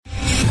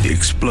The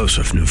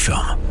explosive new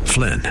film,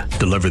 Flynn,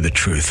 deliver the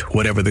truth,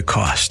 whatever the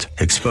cost,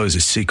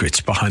 exposes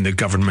secrets behind the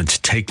government's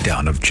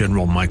takedown of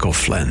General Michael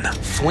Flynn.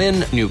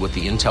 Flynn knew what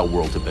the intel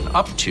world had been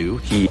up to.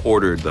 He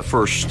ordered the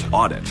first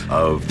audit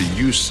of the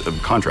use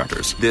of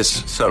contractors.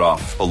 This set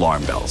off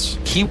alarm bells.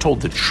 He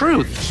told the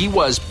truth. He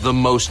was the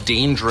most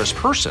dangerous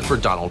person for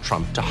Donald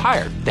Trump to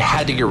hire. They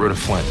had to get rid of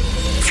Flynn.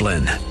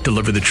 Flynn,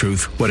 deliver the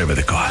truth, whatever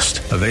the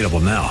cost. Available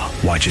now.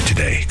 Watch it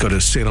today. Go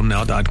to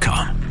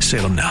salemnow.com.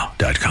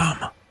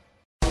 salemnow.com.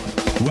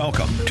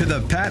 Welcome to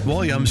the Pat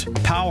Williams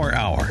Power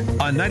Hour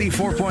on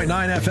 94.9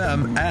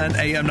 FM and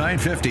AM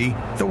 950,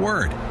 The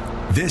Word.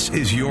 This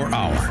is your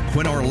hour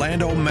when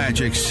Orlando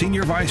Magic's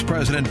Senior Vice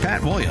President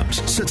Pat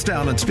Williams sits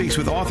down and speaks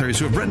with authors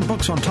who have written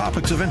books on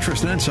topics of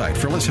interest and insight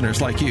for listeners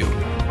like you.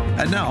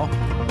 And now,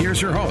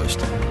 here's your host,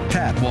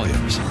 Pat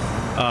Williams.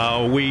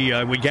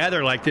 We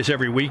gather like this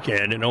every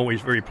weekend, and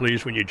always very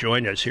pleased when you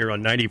join us here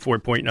on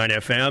 94.9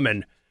 FM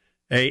and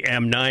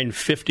AM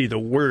 950, The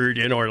Word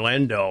in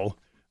Orlando.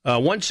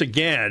 Once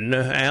again,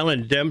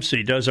 Alan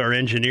Dempsey does our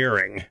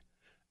engineering,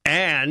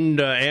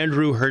 and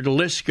Andrew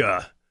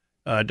Herdliska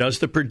does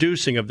the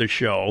producing of the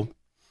show.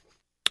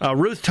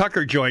 Ruth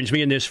Tucker joins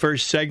me in this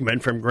first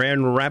segment from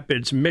Grand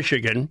Rapids,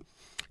 Michigan,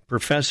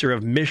 professor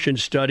of mission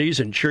studies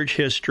and church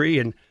history,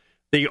 and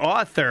the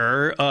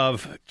author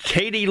of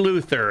Katie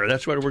Luther.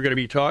 That's what we're going to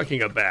be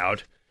talking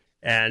about,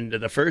 and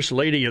the First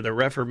Lady of the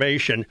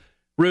Reformation.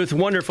 Ruth,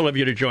 wonderful of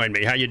you to join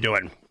me. How you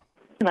doing?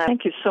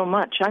 Thank you so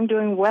much. I'm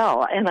doing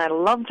well, and I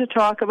love to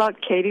talk about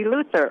Katie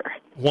Luther.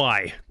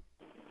 Why?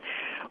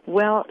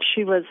 Well,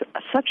 she was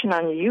such an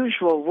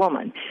unusual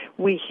woman.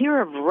 We hear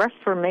of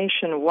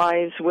Reformation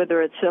wives,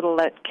 whether it's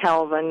Idolette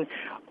Calvin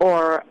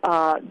or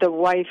the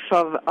wife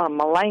of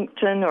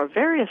Melanchthon or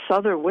various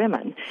other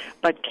women,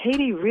 but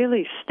Katie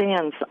really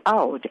stands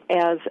out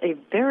as a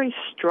very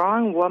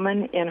strong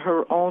woman in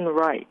her own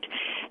right.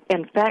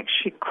 In fact,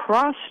 she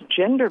crossed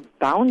gender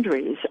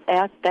boundaries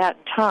at that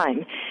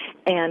time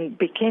and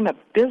became a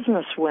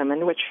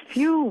businesswoman, which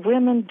few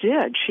women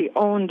did. She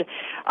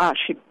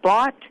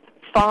bought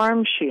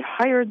farms, she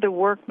hired the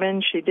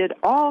workmen, she did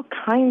all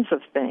kinds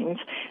of things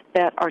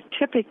that are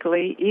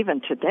typically,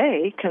 even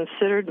today,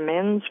 considered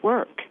men's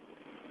work.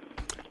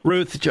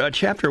 Ruth,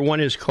 chapter 1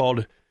 is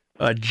called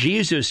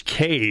Jesus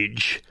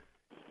Cage,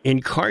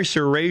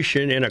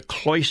 Incarceration in a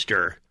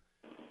Cloister.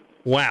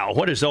 Wow,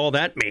 what does all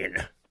that mean?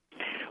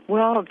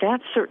 Well,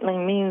 that certainly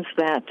means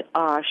that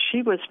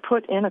she was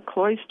put in a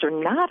cloister,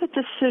 not a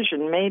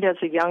decision made as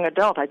a young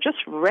adult. I just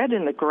read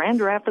in the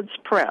Grand Rapids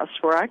Press,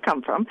 where I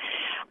come from,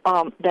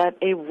 that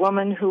a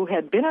woman who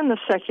had been in the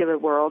secular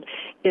world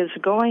is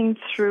going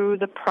through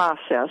the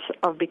process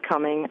of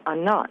becoming a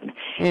nun.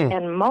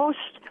 And most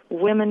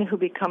women who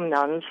become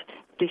nuns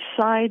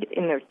decide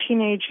in their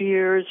teenage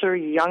years or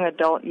young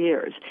adult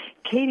years.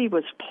 Katie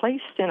was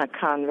placed in a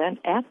convent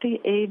at the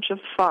age of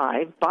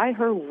 5 by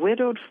her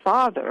widowed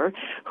father,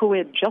 who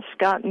had just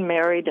gotten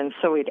married, and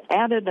so he'd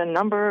added a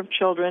number of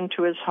children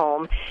to his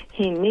home.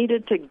 He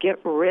needed to get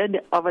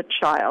rid of a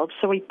child,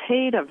 so he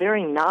paid a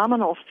very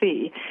nominal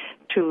fee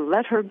to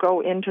let her go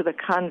into the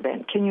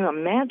convent. Can you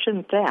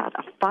imagine that?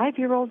 A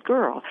 5-year-old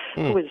girl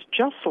who has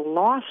just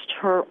lost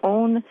her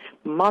own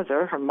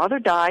mother. Her mother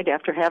died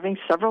after having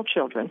several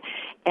children,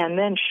 and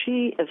then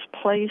she is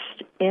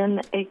placed in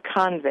a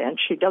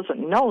convent. She doesn't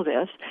know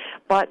this,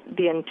 but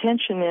the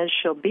intention is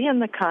she'll be in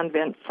the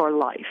convent for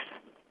life.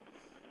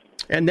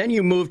 And then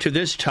you move to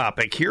this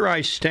topic. Here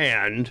I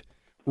stand,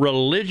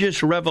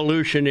 religious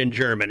revolution in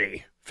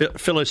Germany.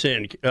 Fill us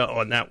in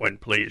on that one,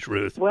 please,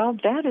 Ruth. Well,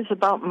 that is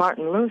about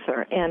Martin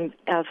Luther, and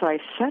as I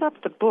set up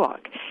the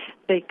book,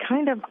 they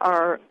kind of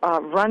are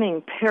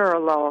running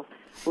parallel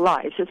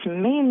lives. It's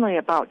mainly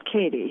about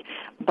Katie,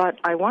 but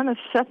I want to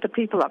set the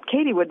people up.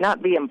 Katie would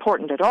not be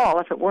important at all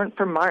if it weren't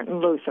for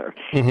Martin Luther.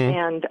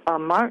 And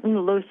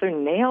Martin Luther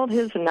nailed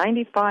his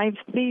 95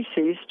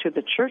 Theses to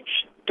the church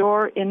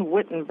door in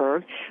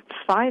Wittenberg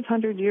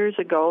 500 years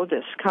ago,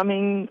 this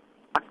coming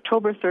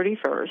October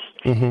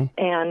 31st,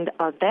 and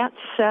that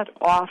set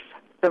off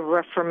the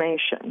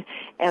Reformation.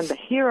 And the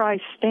Here I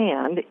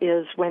Stand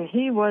is when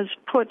he was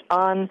put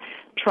on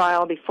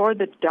trial before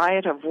the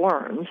Diet of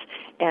Worms,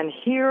 and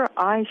here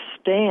I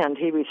stand,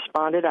 he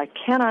responded, I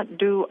cannot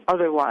do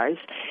otherwise,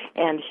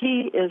 and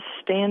he is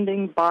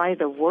standing by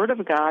the Word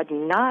of God,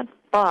 not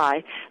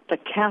by the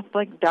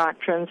Catholic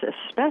doctrines,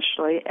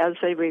 especially as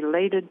they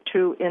related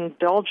to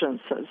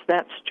indulgences.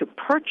 That's to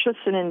purchase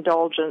an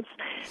indulgence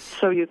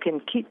so you can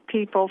keep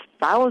people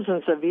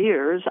thousands of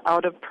years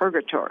out of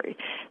purgatory.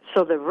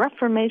 So the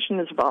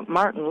Reformation is about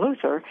Martin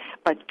Luther,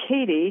 but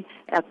Katie,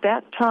 at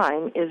that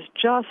time, is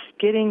just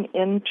getting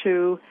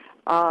into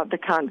the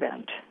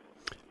convent.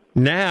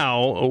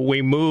 Now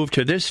we move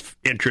to this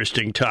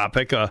interesting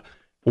topic, a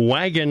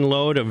wagon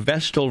load of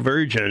Vestal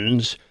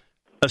virgins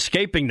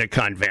escaping the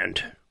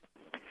convent.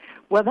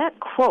 Well, that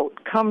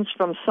quote comes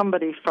from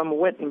somebody from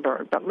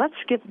Wittenberg, but let's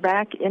get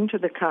back into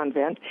the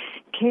convent.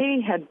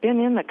 Katie had been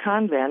in the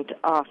convent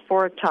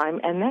for a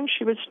time, and then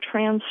she was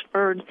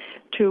transferred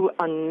to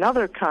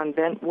another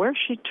convent where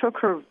she took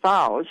her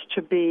vows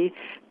to be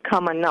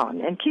become a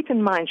nun. And keep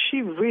in mind,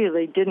 she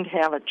really didn't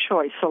have a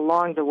choice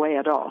along the way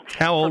at all.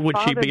 How old would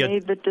she be? Her father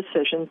made the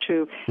decision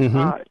to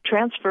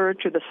transfer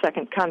to the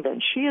second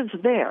convent. She is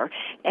there,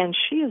 and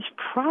she is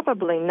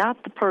probably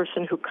not the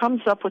person who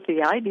comes up with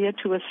the idea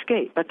to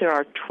escape, but there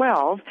are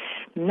 12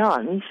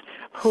 nuns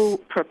who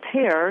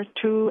prepare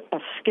to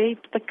escape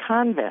the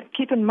convent.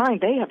 Keep in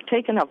mind, they have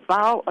taken a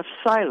vow of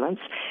silence.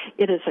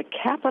 It is a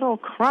capital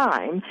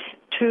crime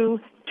to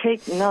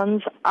take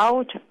nuns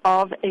out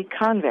of a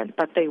convent,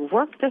 but they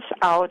work this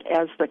out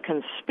as the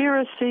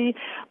conspiracy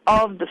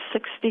of the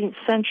 16th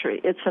century.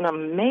 It's an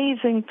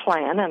amazing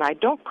plan, and I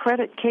don't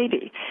credit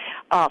Katie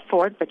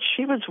for it, but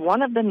she was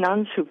one of the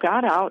nuns who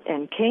got out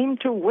and came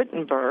to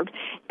Wittenberg,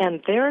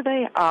 and there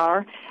they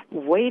are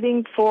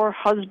waiting for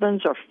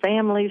husbands or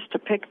families to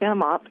pick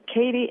them up.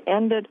 Katie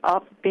ended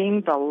up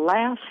being the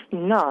last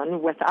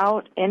nun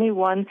without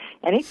anyone,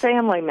 any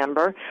family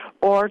member,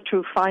 or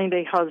to find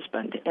a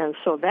husband. And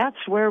so that's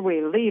where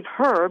we leave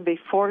her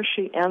before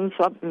she ends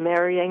up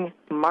marrying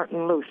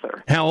Martin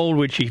Luther. How old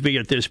would she be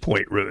at this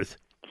point, Ruth?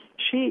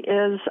 She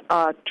is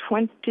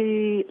 23.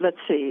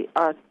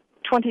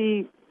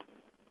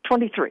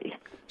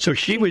 So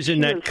she was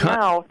in that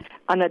now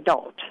an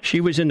adult.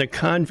 She was in the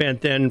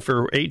convent then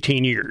for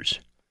 18 years.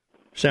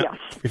 So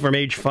yes. From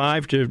age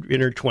 5 to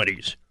in her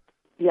 20s.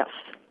 Yes.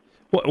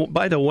 Well,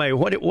 by the way,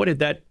 what did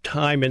that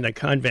time in the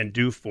convent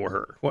do for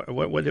her? What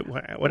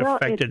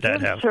effect did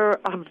that have? It gives her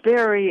a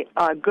very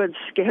good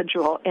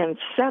schedule and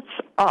sets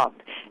up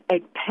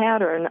a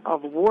pattern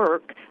of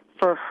work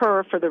for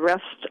her for the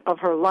rest of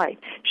her life.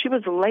 She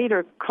was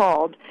later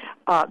called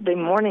the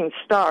Morning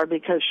Star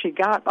because she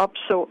got up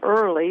so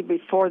early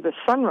before the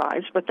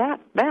sunrise, but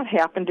that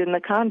happened in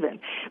the convent.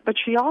 But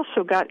she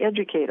also got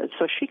educated,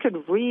 so she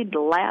could read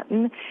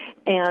Latin,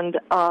 and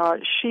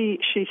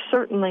she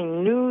certainly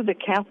knew the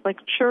Catholic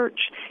Church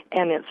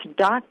and its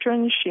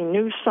doctrine. She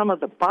knew some of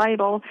the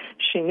Bible.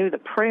 She knew the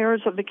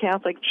prayers of the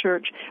Catholic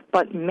Church,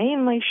 but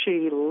mainly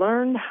she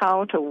learned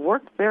how to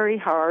work very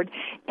hard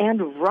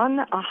and run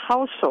a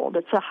household.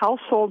 It's a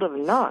household of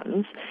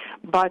nuns,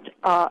 but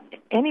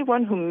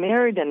anyone who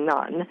married a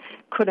nun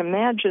could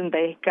imagine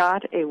they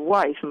got a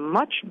wife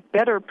much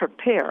better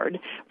prepared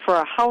for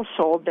a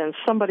household than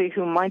somebody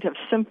who might have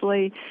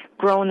simply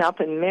grown up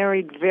and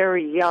married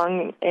very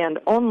young and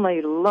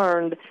only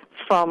learned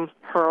from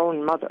her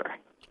own mother.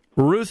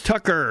 Ruth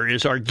Tucker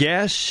is our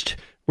guest.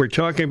 We're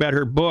talking about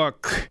her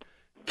book,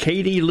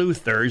 Katie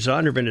Luther.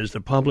 Zondervan is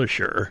the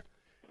publisher.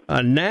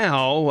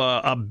 Now,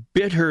 a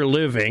bitter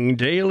living,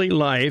 daily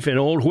life in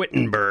Old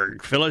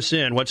Wittenberg. Fill us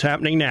in. What's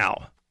happening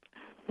now?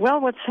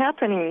 Well, what's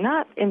happening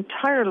not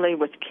entirely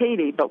with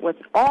Katie, but with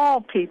all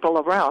people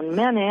around,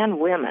 men and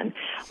women,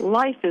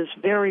 life is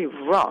very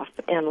rough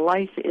and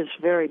life is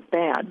very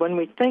bad. When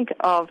we think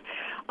of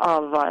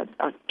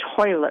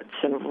toilets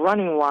and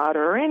running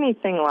water or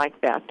anything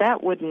like that,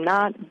 that would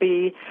not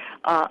be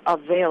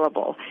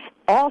available.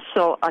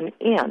 Also, an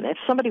inn. If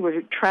somebody were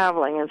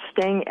traveling and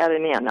staying at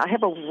an inn, I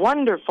have a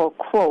wonderful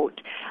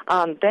quote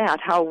on that,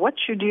 how what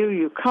you do,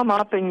 you come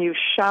up and you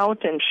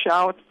shout and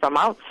shout from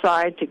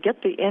outside to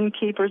get the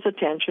innkeeper's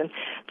attention.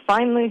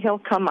 Finally, he'll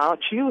come out.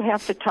 You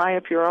have to tie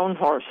up your own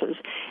horses.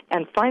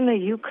 And finally,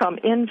 you come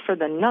in for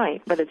the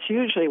night, but it's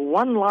usually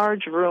one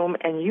large room,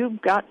 and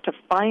you've got to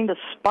find a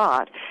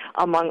spot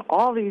among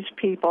all these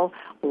people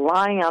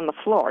lying on the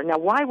floor. Now,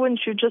 why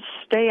wouldn't you just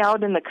stay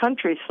out in the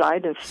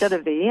countryside instead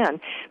of the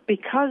inn?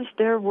 Because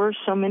there were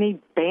so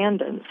many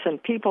bandits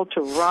and people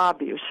to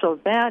rob you. So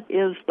that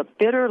is the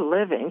bitter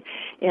living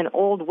in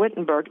Old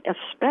Wittenberg,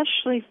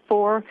 especially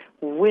for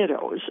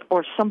widows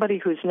or somebody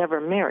who's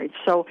never married.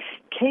 So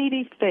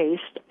Katie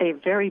faced a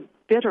very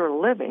bitter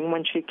living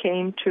when she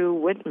came to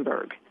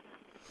Wittenberg.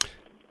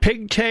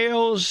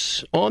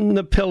 Pigtails on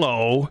the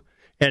pillow.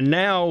 And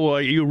now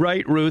you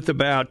write, Ruth,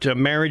 about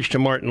marriage to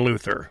Martin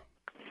Luther.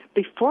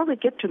 Before we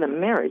get to the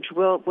marriage,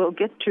 we'll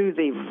get to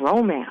the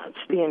romance,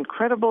 the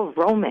incredible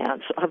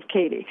romance of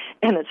Katie,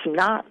 and it's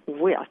not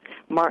with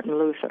Martin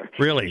Luther.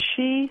 Really?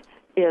 She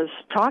is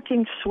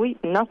talking sweet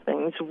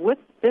nothings with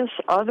this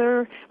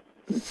other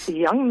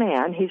young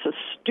man. He's a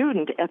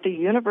student at the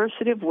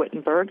University of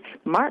Wittenberg.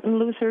 Martin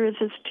Luther is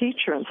his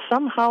teacher, and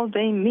somehow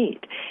they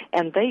meet,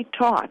 and they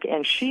talk,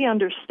 and she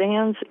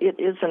understands it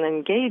is an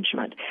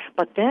engagement.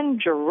 But then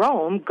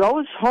Jerome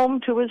goes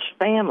home to his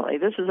family.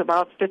 This is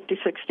about 50,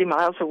 60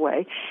 miles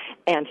away,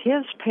 and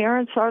his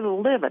parents are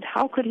livid.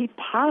 How could he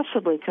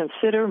possibly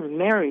consider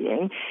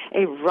marrying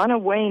a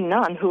runaway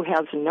nun who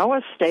has no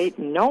estate,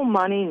 no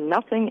money,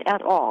 nothing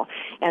at all?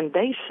 And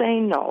they say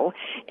no,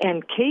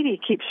 and Katie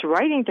keeps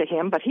writing to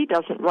him, but he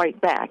doesn't write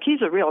back.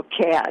 He's a real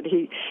cad.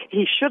 He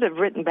should have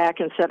written back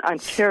and said, I'm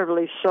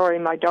terribly sorry,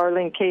 my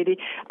darling Katie.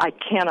 I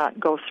cannot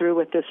go through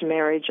with this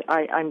marriage.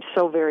 I'm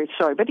so very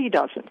sorry. But he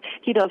doesn't.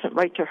 He doesn't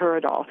write to her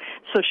at all.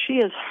 So she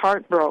is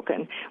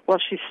heartbroken. Well,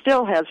 she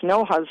still has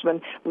no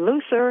husband.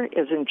 Luther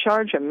is in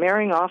charge of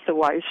marrying off the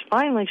wives.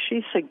 Finally,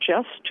 she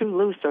suggests to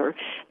Luther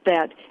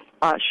that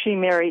she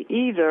marry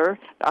either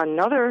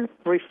another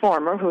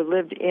reformer who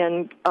lived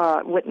in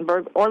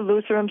Wittenberg or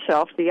Luther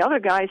himself. The other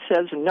guy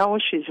says, no,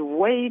 she's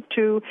way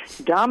too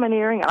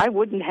domineering. I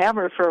wouldn't have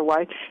her for a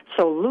wife.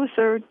 So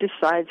Luther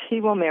decides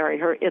he will marry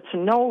her. It's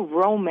no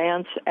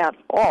romance at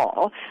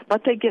all,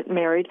 but they get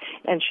married,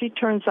 and she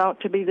turns out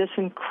to be this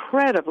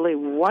incredibly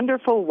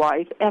wonderful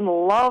wife, and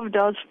love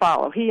does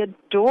follow. He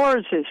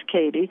adores his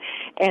Katie,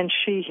 and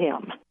she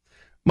him.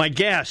 My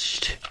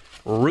guest,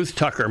 Ruth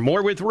Tucker.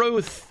 More with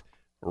Ruth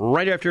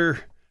right after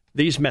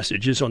these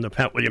messages on the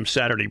Pat Williams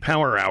Saturday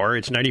Power Hour.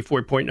 It's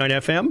 94.9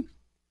 FM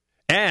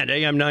and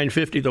AM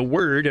 950 The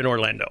Word in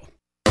Orlando.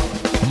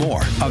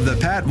 More of the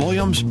Pat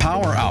Williams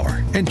Power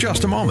Hour in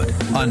just a moment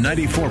on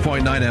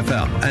 94.9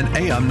 FM and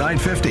AM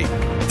 950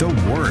 The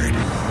Word.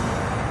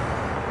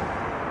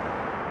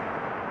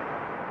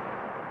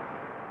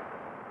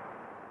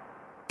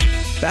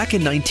 Back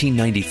in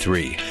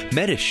 1993,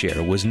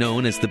 Medishare was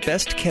known as the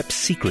best-kept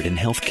secret in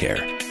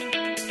healthcare.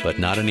 But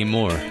not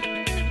anymore.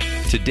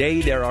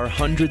 Today, there are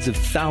hundreds of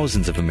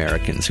thousands of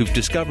Americans who've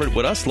discovered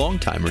what us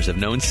long-timers have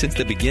known since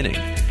the beginning.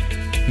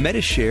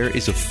 Medishare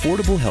is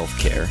affordable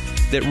healthcare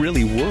that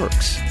really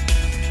works.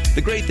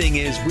 The great thing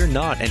is, we're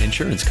not an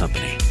insurance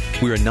company.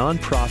 We're a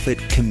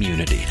nonprofit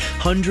community.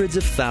 Hundreds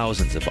of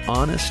thousands of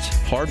honest,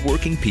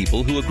 hardworking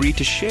people who agree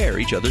to share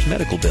each other's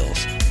medical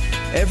bills.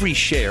 Every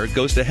share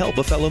goes to help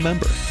a fellow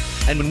member.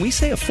 And when we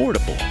say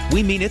affordable,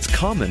 we mean it's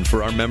common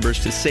for our members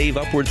to save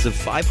upwards of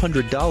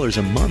 $500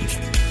 a month.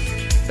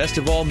 Best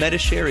of all,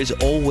 Medishare is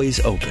always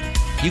open.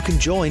 You can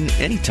join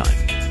anytime.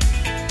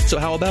 So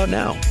how about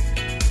now?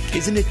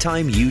 Isn't it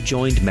time you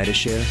joined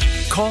Medishare?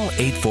 Call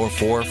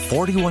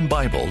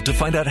 844-41-BIBLE to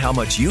find out how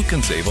much you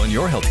can save on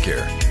your health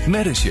care.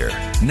 Medishare,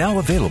 now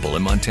available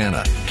in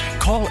Montana.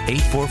 Call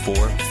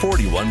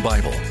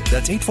 844-41-BIBLE.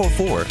 That's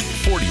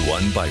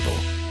 844-41-BIBLE.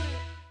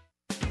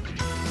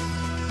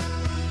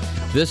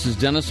 This is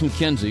Dennis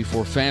McKenzie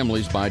for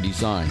Families by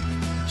Design.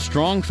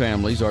 Strong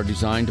families are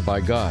designed by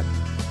God.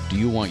 Do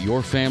you want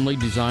your family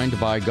designed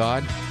by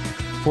God?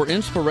 For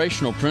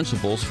inspirational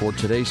principles for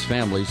today's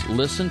families,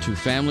 listen to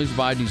Families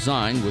by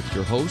Design with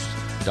your hosts,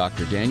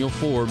 Dr. Daniel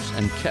Forbes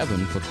and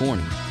Kevin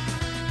Picorni.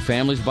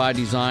 Families by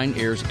Design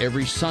airs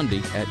every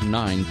Sunday at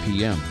 9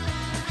 p.m.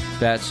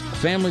 That's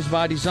Families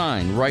by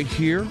Design right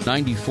here,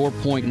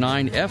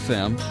 94.9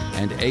 FM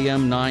and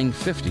AM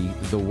 950,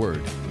 The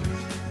Word.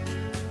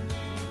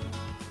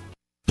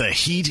 The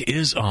heat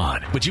is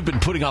on, but you've been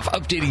putting off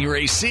updating your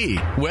AC.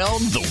 Well,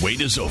 the wait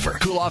is over.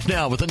 Cool off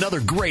now with another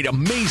great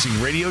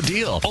Amazing Radio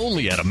deal.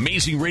 Only at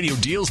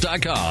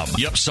AmazingRadioDeals.com.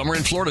 Yep, summer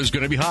in Florida is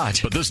going to be hot,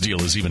 but this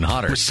deal is even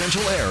hotter. With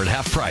central air at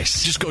half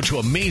price. Just go to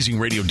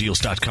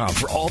AmazingRadioDeals.com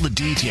for all the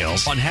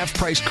details on half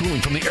price cooling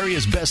from the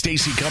area's best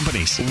AC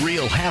companies.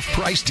 Real half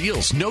price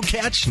deals. No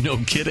catch, no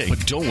kidding.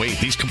 But don't wait.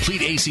 These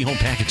complete AC home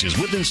packages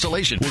with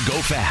installation will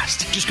go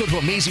fast. Just go to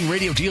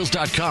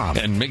AmazingRadioDeals.com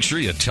and make sure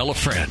you tell a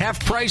friend.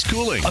 Half price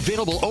cooling.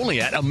 Available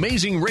only at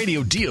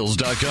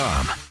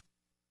AmazingRadioDeals.com.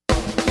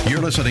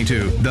 You're listening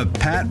to the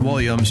Pat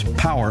Williams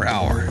Power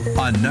Hour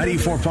on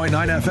 94.9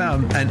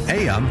 FM and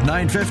AM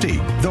 950,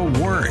 The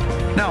Word.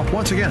 Now,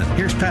 once again,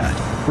 here's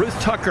Pat. Ruth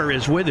Tucker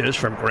is with us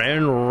from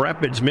Grand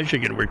Rapids,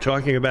 Michigan. We're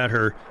talking about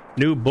her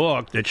new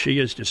book that she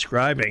is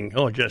describing,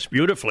 just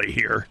beautifully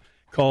here,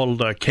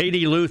 called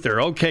Katie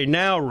Luther. Okay,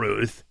 now,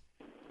 Ruth,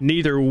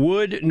 neither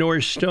wood nor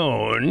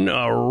stone,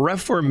 a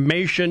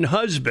Reformation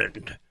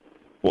husband.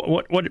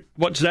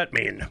 What's that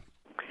mean?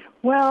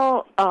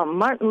 Well,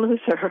 Martin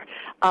Luther,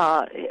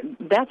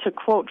 that's a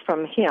quote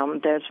from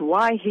him. That's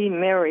why he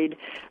married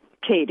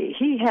Katie.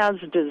 He has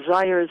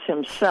desires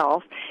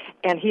himself,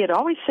 and he had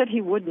always said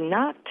he would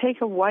not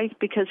take a wife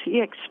because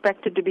he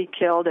expected to be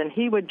killed, and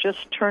he would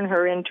just turn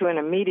her into an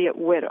immediate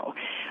widow.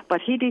 But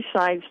he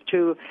decides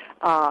to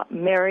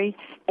marry,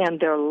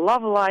 and their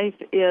love life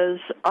is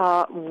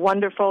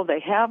wonderful. They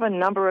have a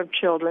number of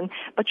children,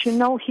 but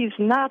he's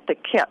not the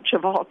catch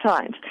of all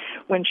times.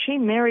 When she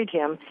married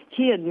him,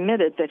 he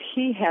admitted that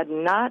he had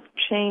not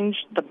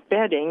changed the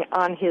bedding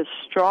on his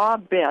straw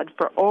bed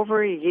for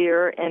over a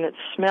year, and it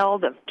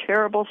smelled of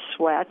terrible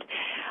sweat.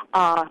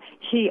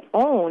 He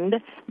owned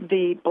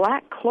the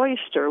Black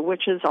Cloister,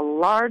 which is a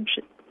large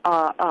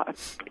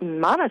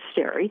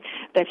monastery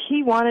that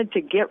he wanted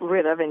to get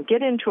rid of and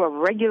get into a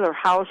regular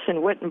house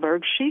in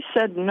Wittenberg. She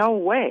said no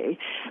way,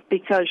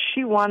 because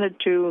she wanted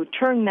to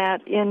turn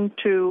that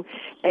into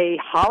a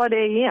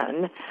Holiday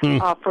Inn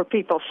for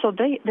people. So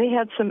they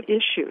had some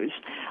issues.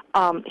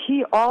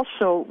 He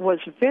also was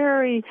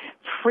very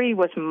free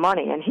with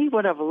money, and he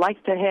would have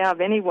liked to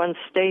have anyone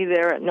stay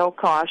there at no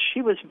cost.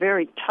 She was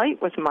very tight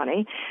with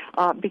money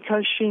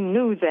because she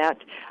knew that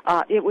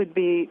it would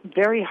be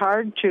very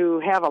hard to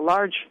have a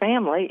large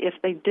family if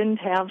they didn't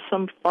have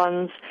some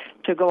funds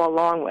to go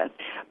along with.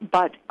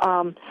 But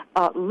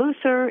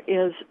Luther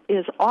is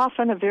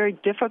often a very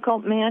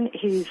difficult man.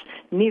 He's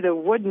neither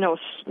wood nor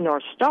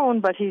stone,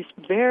 but he's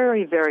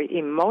very, very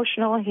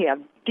emotional. He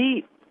had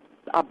deep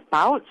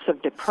bouts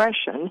of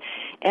depression,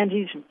 and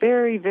he's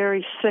very,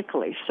 very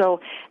sickly. So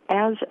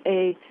as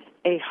a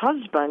a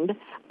husband,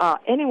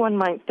 anyone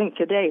might think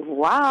today,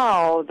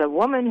 wow, the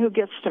woman who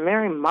gets to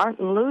marry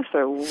Martin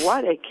Luther,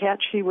 what a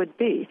catch he would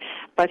be.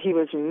 But he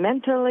was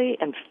mentally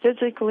and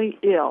physically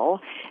ill,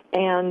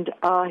 and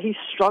he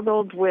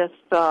struggled with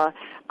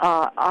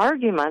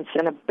arguments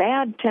and a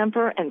bad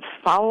temper and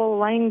foul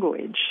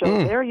language.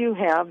 So there you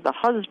have the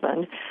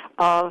husband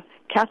of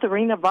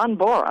Katharina von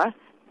Bora,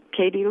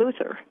 Katie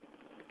Luther.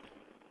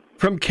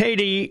 From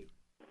Katie,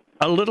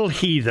 a little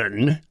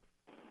heathen,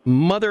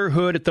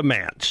 motherhood at the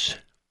manse.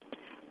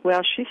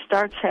 Well, she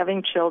starts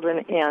having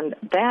children, and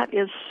that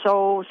is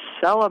so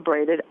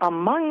celebrated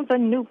among the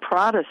new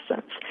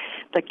Protestants.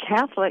 The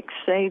Catholics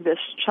say this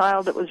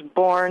child that was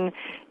born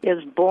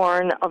is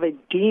born of a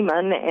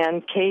demon,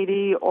 and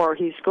Katie, or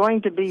he's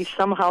going to be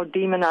somehow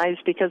demonized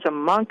because a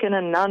monk and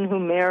a nun who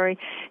marry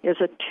is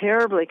a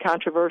terribly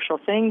controversial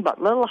thing,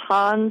 but little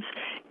Hans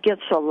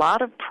gets a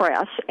lot of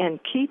press,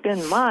 and keep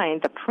in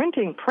mind the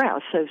printing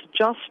press has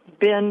just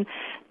been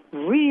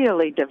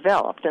really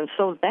developed, and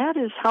so that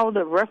is how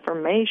the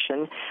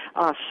Reformation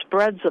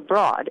spreads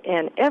abroad,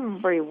 and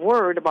every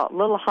word about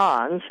little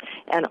Hans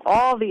and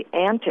all the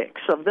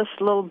antics of this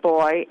little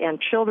boy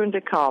and children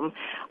to come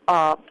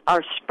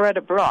are spread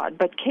abroad.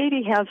 But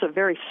Katie has a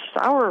very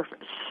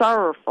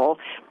sorrowful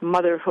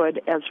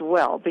motherhood as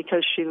well,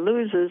 because she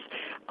loses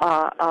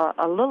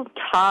a little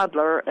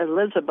toddler,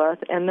 Elizabeth,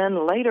 and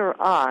then later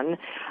on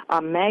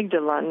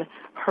Magdalene,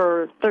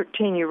 her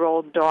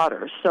 13-year-old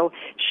daughter. So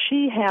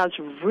she has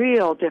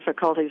real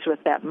difficulties with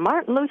that.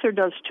 Martin Luther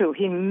does too.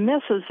 He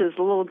misses his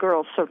little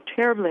girl so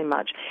terribly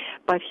much,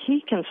 but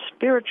he can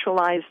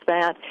spiritualize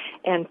that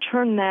and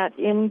turn that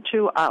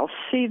into, I'll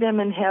see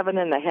them in heaven,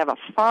 and they have a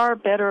far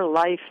better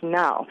life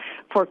now.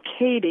 For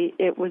Katie,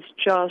 it was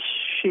just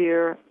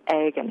sheer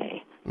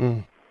agony.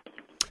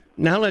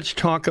 Now let's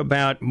talk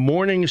about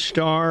Morning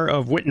Star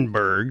of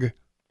Wittenberg,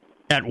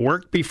 At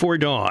Work Before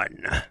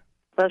Dawn.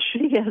 Well, she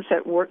is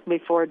at work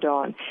before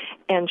dawn,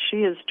 and she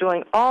is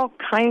doing all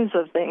kinds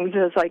of things,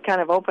 as I kind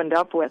of opened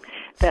up with,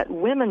 that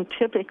women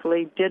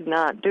typically did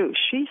not do.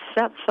 She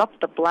sets up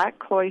the Black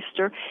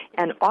Cloister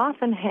and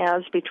often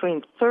has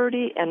between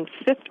 30 and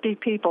 50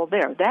 people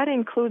there. That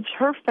includes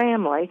her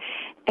family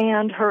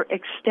and her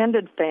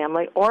extended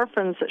family,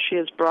 orphans that she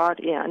has brought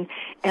in,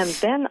 and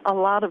then a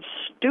lot of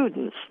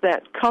students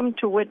that come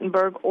to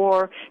Wittenberg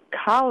or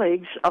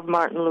colleagues of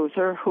Martin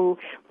Luther who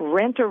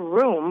rent a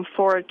room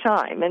for a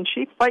time. And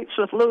she fights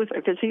with Luther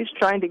because he's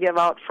trying to give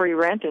out free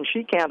rent and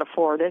she can't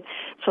afford it,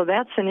 so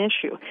that's an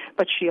issue.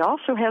 But she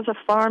also has a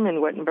farm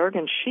in Wittenberg,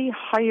 and she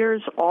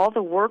hires all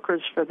the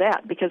workers for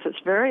that because it's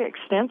very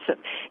extensive.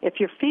 If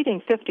you're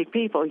feeding 50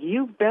 people,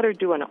 you better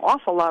do an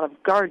awful lot of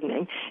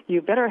gardening.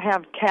 You better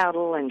have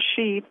cattle and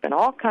sheep and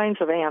all kinds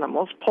of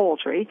animals,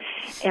 poultry,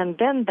 and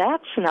then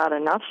that's not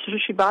enough, so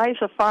she buys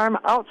a farm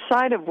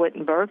outside of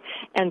Wittenberg,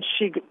 and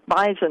she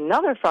buys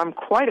another farm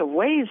quite a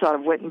ways out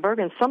of Wittenberg,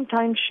 and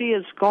sometimes she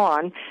is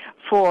gone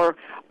for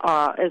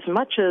as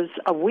much as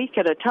a week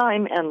at a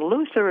time, and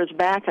Luther is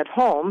back at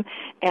home,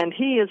 and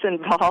he is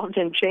involved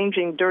in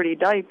changing dirty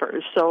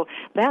diapers. So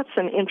that's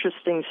an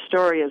interesting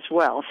story as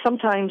well.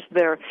 Sometimes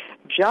their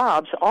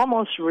jobs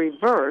almost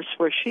reverse,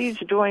 where she's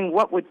doing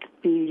what would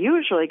be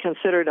usually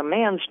considered a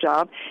man's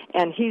job,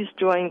 and he's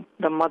doing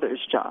the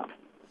mother's job.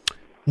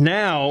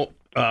 Now,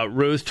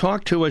 Ruth,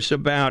 talk to us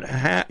about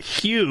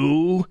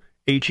Hugh,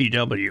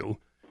 H-E-W,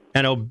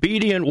 an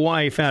obedient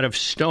wife out of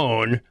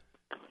Stone,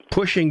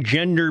 pushing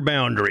gender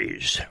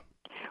boundaries.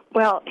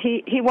 Well,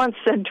 he once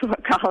said to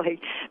a colleague,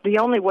 the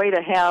only way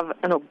to have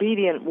an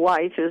obedient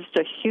wife is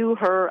to hew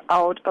her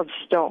out of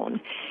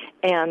stone.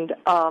 And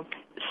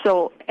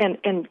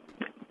and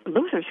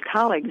Luther's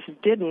colleagues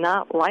did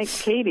not like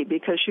Katie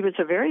because she was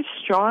a very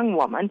strong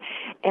woman,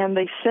 and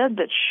they said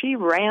that she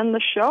ran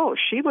the show.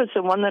 She was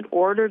the one that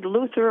ordered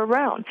Luther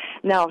around.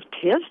 Now,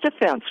 his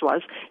defense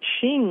was,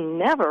 she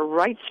never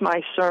writes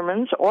my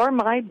sermons or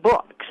my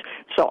books,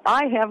 so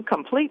I have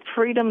complete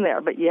freedom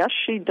there. But yes,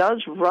 she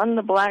does run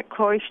the Black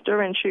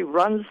Cloister, and she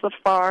runs the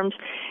farms,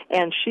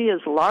 and she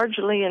is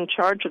largely in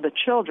charge of the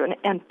children,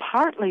 and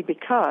partly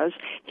because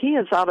he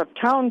is out of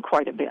town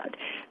quite a bit.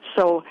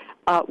 So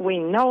we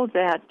know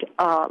that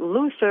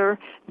Luther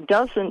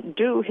doesn't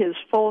do his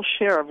full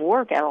share of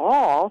work at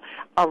all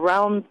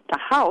around the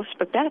house,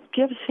 but that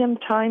gives him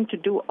time to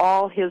do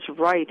all his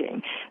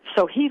writing.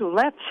 So he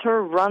lets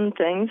her run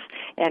things,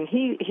 and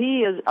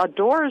he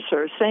adores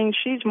her, saying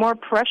she's more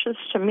precious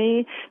to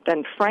me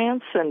than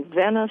France and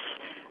Venice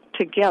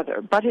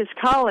together. But his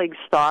colleagues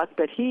thought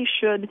that he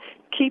should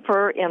keep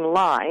her in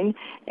line,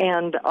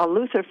 and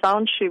Luther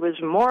found she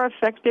was more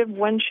effective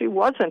when she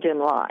wasn't in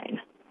line.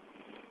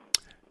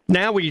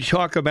 Now we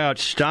talk about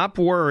stop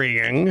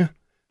worrying,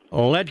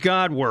 let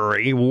God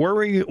worry,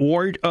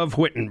 Wort of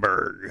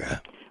Wittenberg.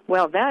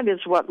 Well, that is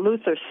what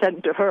Luther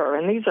said to her,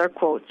 and these are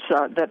quotes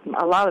that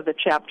a lot of the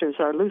chapters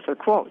are Luther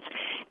quotes.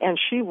 And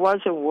she was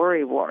a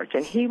worrywart,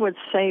 and he would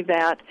say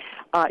that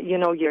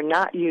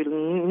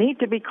you need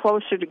to be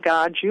closer to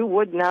God. You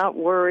would not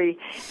worry.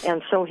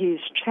 And so he's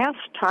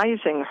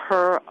chastising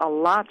her a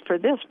lot for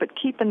this. But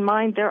keep in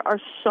mind, there are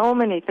so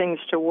many things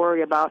to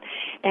worry about.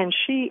 And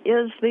she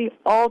is the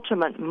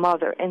ultimate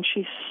mother, and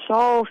she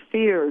so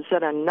fears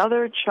that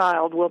another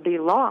child will be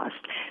lost.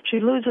 She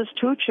loses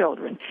 2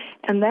 children,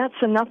 and that's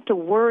enough to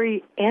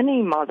worry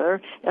any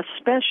mother,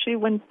 especially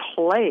when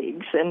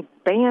plagues and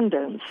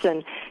bandits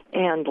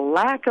and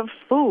lack of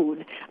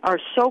food are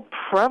so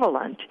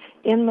prevalent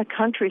in the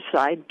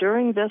countryside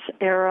during this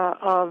era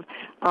of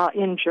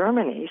in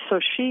Germany. So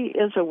she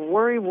is a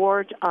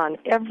worrywart on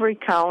every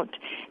count,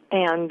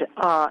 and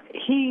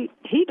he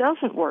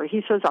doesn't worry.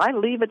 He says, I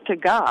leave it to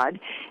God,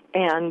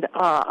 and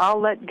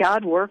I'll let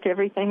God work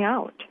everything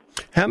out.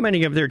 How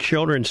many of their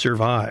children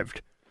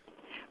survived?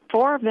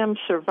 4 of them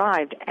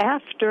survived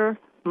after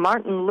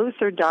Martin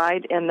Luther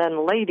died, and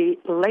then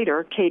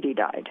later Katie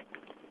died.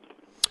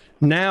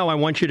 Now I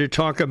want you to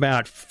talk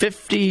about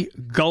 50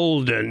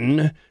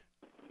 Golden,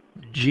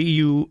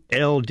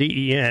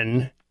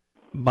 Gulden,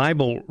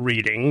 Bible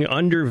reading,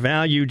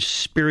 undervalued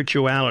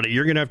spirituality.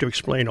 You're going to have to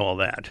explain all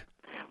that.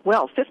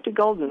 Well, 50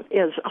 Golden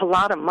is a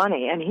lot of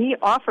money, and he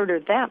offered her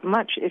that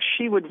much if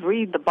she would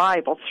read the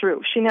Bible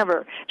through. She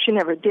never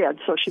did,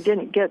 so she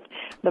didn't get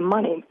the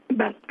money.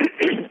 But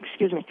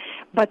excuse me.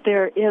 But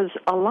there is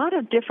a lot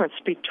of difference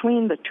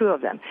between the 2 of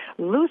them.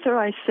 Luther,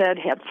 I said,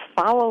 had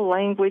foul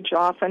language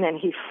often, and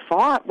he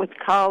fought with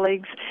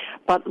colleagues.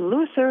 But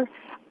Luther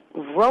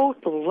wrote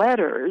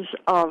letters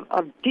of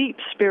deep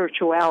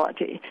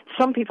spirituality.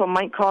 Some people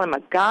might call him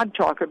a God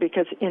talker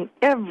because in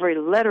every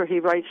letter he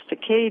writes to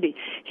Katie,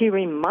 he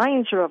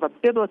reminds her of a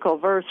biblical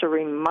verse or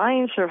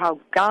reminds her how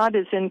God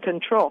is in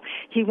control.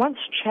 He once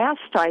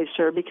chastised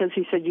her because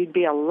he said, you'd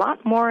be a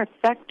lot more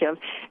effective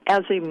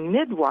as a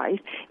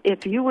midwife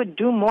if you would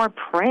do more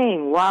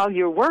praying while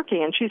you're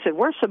working. And she said,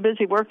 we're so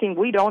busy working,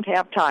 we don't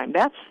have time.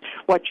 That's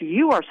what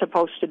you are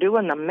supposed to do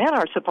and the men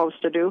are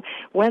supposed to do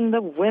when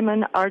the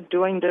women are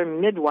doing their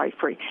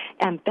midwifery.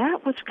 And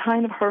that was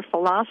kind of her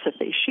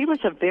philosophy. She was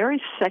a very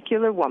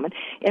secular woman.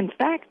 In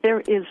fact,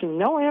 there is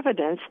no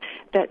evidence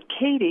that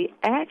Katie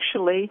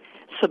actually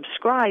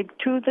subscribed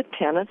to the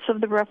tenets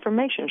of the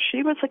Reformation.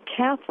 She was a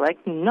Catholic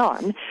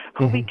nun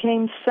who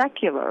became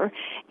secular,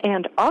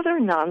 and other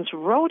nuns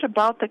wrote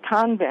about the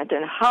convent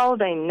and how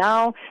they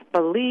now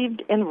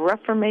believed in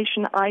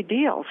Reformation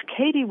ideals.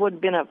 Katie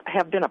would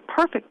have been a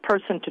perfect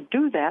person to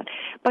do that,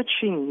 but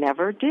she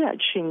never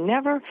did. She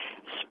never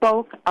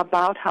spoke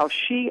about how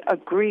she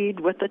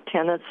agreed with the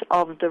tenets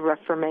of the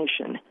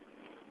Reformation.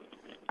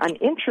 An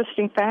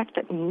interesting fact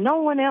that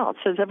no one else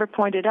has ever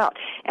pointed out.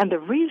 And the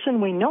reason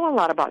we know a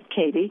lot about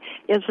Katie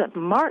is that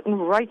Martin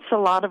writes a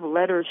lot of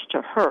letters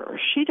to her.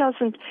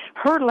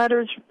 Her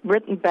letters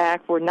written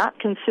back were not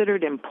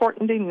considered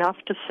important enough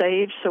to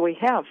save, so we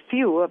have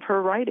few of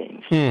her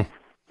writings.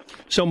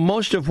 So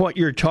most of what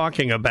you're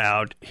talking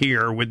about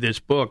here with this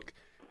book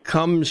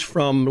comes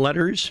from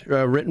letters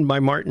written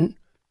by Martin?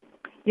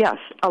 Yes,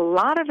 a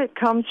lot of it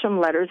comes from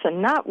letters,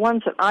 and not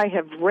ones that I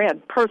have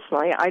read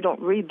personally. I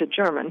don't read the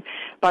German,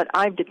 but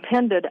I've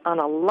depended on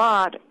a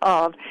lot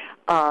of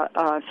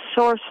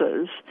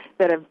sources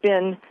that have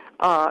been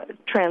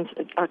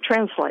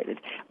translated.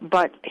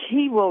 But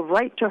he will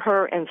write to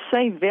her and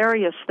say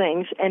various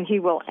things, and he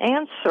will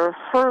answer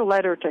her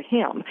letter to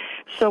him.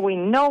 So we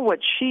know what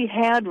she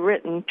had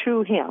written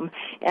to him,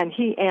 and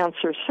he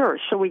answers her.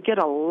 So we get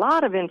a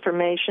lot of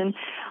information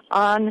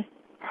on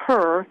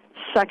her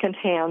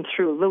secondhand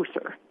through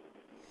Luther.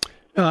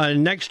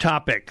 Next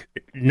topic,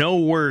 no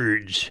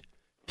words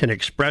can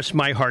express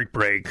my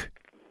heartbreak,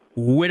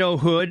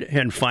 widowhood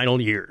and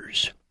final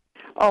years.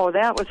 Oh,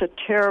 that was a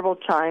terrible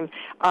time.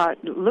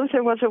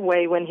 Luther was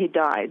away when he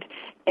died,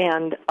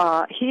 and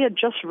he had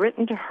just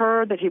written to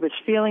her that he was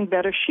feeling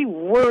better. She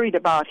worried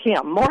about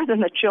him more than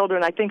the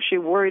children. I think she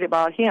worried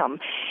about him,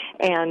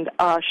 and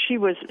she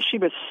was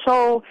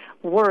so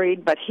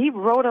worried. But he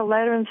wrote a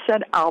letter and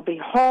said, "I'll be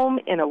home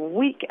in a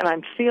week, and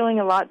I'm feeling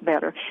a lot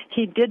better."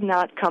 He did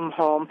not come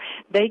home.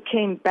 They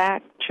came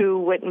back to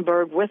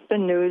Wittenberg with the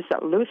news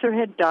that Luther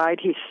had died.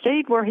 He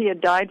stayed where he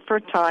had died for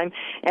a time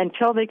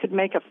until they could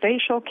make a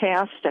facial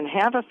cast and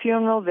have a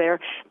funeral there.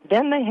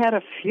 Then they had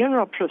a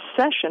funeral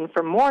procession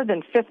for more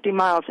than 50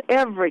 miles,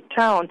 every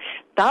town,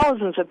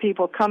 thousands of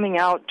people coming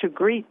out to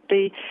greet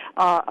the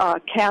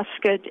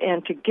casket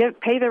and to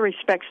pay their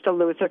respects to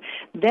Luther.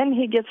 Then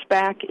he gets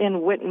back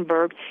in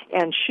Wittenberg,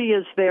 and she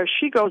is there.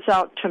 She goes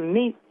out to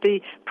meet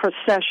the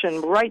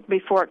procession right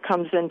before it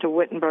comes into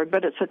Wittenberg,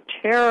 but it's a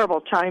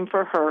terrible time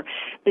for her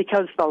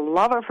because the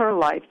love of her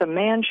life, the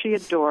man she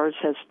adores,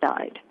 has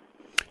died.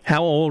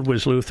 How old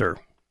was Luther?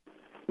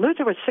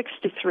 Luther was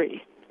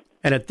 63.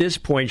 And at this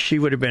point, she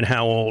would have been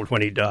how old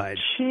when he died?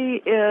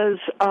 She is,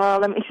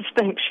 let me just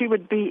think, she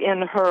would be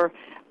in her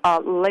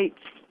late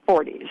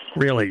 40s.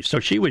 Really? So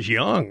she was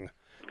young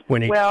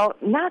when he... Well,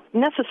 not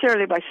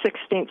necessarily by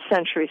 16th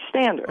century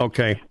standards.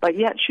 Okay. But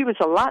yet she was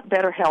a lot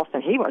better health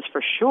than he was,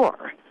 for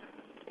sure,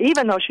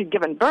 even though she'd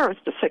given birth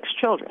to 6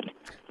 children.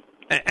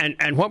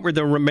 And what were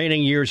the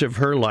remaining years of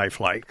her life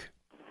like?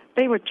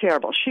 They were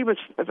terrible.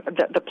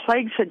 The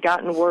plagues had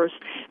gotten worse.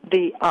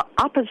 The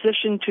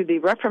opposition to the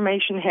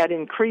Reformation had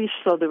increased,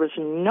 so there was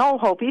no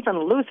hope. Even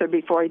Luther,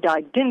 before he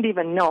died, didn't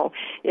even know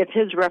if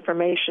his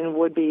Reformation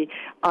would be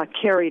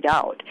carried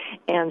out.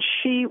 And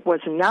she was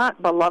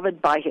not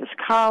beloved by his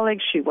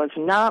colleagues. She was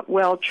not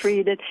well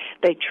treated.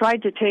 They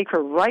tried to take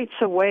her rights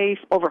away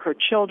over her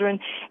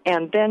children,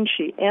 and then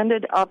she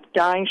ended up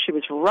dying. She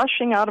was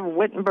rushing out of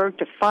Wittenberg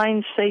to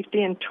find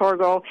safety in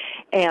Torgau,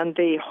 and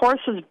the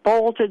horses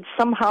bolted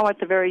somehow at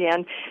the very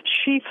end.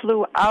 She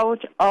flew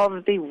out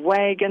of the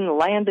wagon,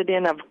 landed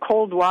in a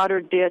cold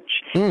water ditch,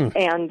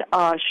 and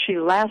she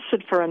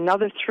lasted for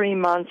another 3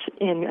 months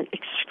in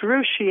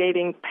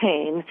excruciating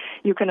pain.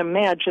 You can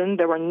imagine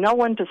there were no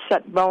one to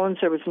set bones.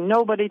 There was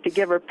nobody to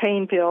give her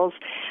pain pills,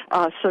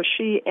 so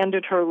she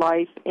ended her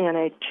life in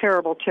a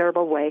terrible,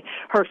 terrible way.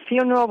 Her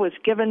funeral was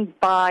given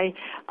by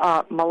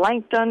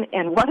Melanchthon,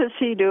 and what does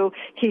he do?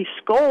 He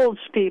scolds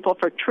people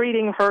for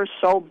treating her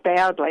so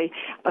badly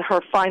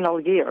her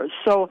final years.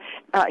 So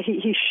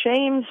he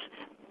shames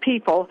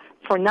people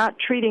for not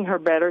treating her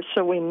better,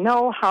 so we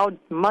know how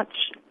much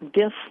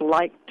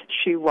disliked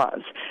she was.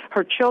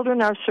 Her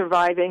children are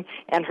surviving,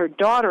 and her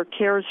daughter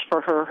cares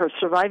for her. Her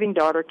surviving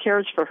daughter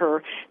cares for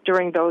her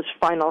during those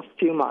final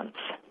few months.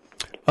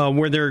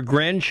 Were there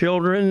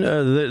grandchildren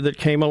that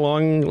came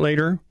along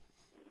later?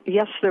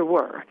 Yes, there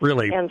were.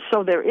 Really? And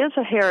so there is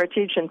a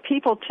heritage, and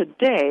people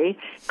today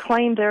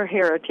claim their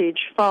heritage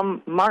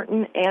from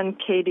Martin and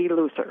Katie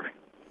Luther.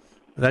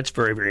 That's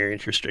very, very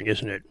interesting,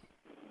 isn't it?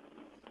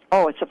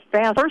 Oh, it's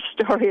her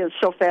story is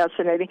so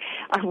fascinating.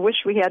 I wish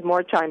we had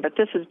more time, but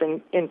this has been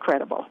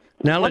incredible.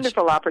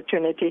 Wonderful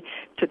opportunity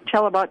to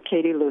tell about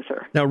Katie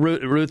Luther. Now,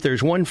 Ruth,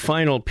 there's one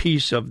final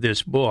piece of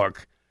this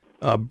book,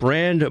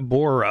 Brand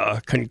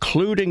Bora,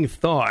 Concluding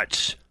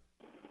Thoughts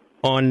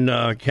on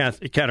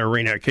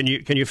Katerina. Can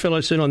you fill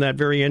us in on that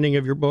very ending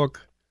of your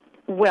book?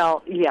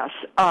 Well, yes.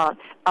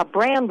 A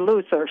Brand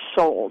Luther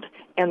sold,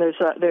 and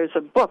there's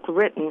a book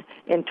written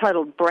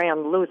entitled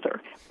Brand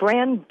Luther.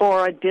 Brand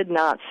Bora did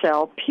not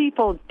sell.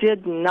 People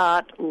did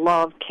not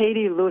love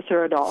Katie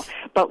Luther at all.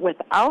 But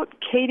without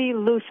Katie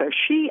Luther,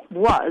 she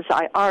was,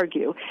 I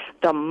argue,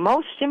 the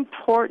most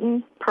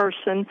important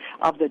person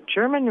of the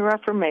German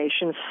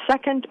Reformation,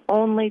 second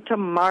only to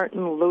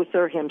Martin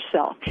Luther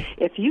himself.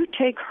 If you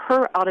take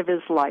her out of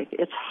his life,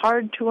 it's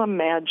hard to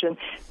imagine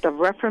the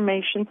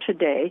Reformation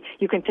today.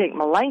 You can take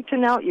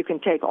Melanchthon out, you can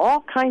take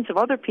all kinds of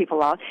other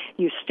people out,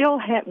 you still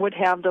would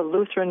have the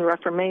Lutheran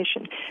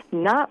Reformation.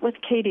 Not with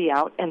Katie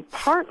out, and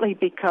partly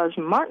because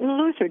Martin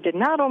Luther did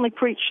not only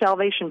preach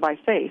salvation by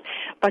faith,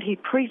 but he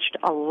preached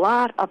a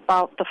lot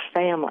about the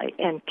family,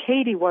 and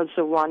Katie was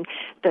the one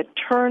that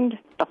turned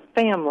the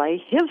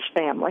family, his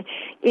family,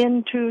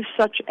 into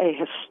such a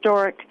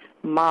historic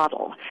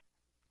model.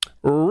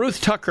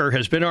 Ruth Tucker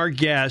has been our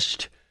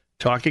guest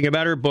talking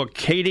about her book,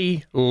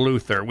 Katie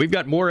Luther. We've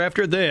got more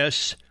after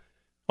this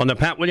on the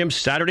Pat Williams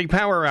Saturday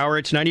Power Hour.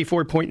 It's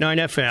 94.9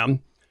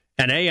 FM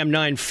and AM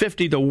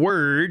 950, The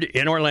Word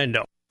in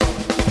Orlando.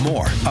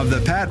 More of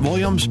the Pat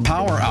Williams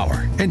Power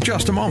Hour in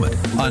just a moment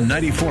on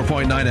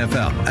 94.9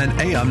 FM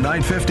and AM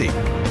 950,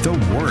 The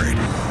Word.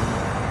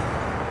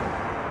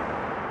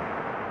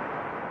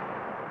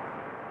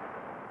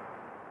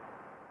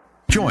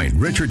 Join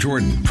Richard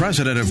Jordan,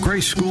 president of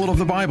Grace School of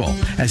the Bible,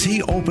 as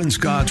he opens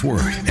God's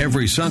Word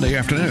every Sunday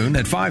afternoon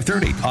at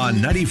 5:30 on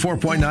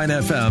 94.9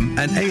 FM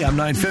and AM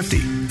 950,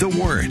 The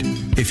Word.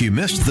 If you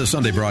missed the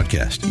Sunday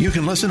broadcast, you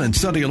can listen and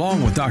study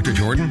along with Dr.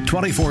 Jordan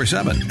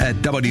 24/7 at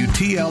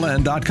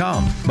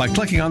WTLN.com by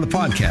clicking on the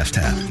podcast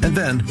tab, and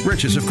then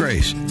Riches of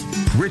Grace.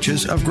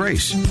 Riches of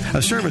Grace,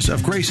 a service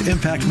of Grace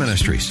Impact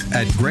Ministries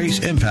at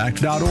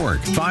graceimpact.org,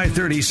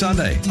 5:30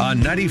 Sunday on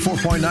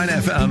 94.9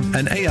 FM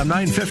and AM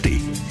 950,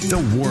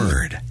 The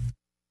Word.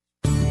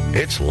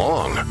 It's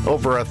long,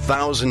 over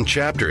 1,000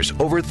 chapters,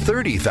 over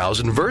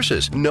 30,000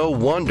 verses. No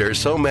wonder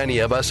so many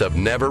of us have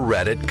never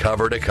read it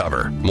cover to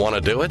cover. Want to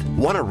do it?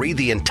 Want to read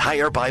the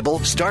entire Bible?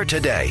 Start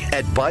today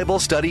at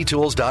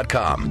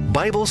BibleStudyTools.com.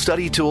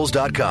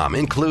 BibleStudyTools.com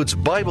includes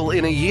Bible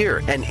in a Year,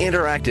 an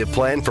interactive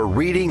plan for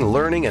reading,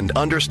 learning, and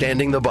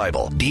understanding the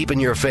Bible. Deepen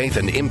your faith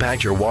and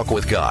impact your walk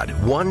with God,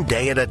 one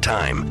day at a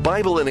time.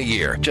 Bible in a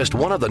Year, just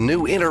one of the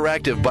new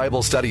interactive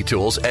Bible study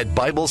tools at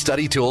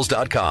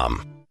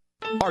BibleStudyTools.com.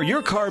 Are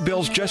your car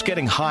bills just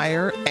getting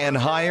higher and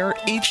higher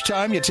each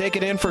time you take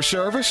it in for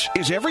service?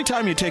 Is every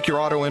time you take your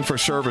auto in for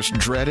service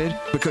dreaded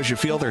because you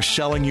feel they're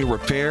selling you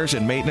repairs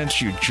and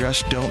maintenance you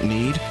just don't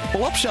need?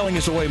 Well, upselling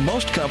is the way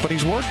most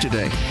companies work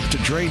today, to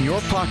drain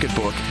your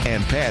pocketbook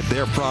and pad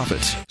their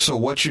profits. So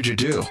what should you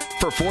do?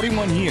 For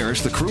 41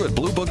 years, the crew at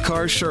Blue Book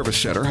Cars Service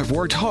Center have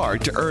worked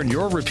hard to earn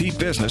your repeat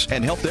business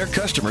and help their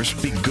customers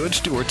be good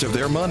stewards of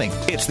their money.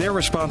 It's their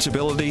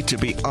responsibility to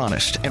be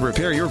honest and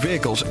repair your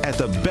vehicles at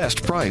the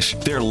best price.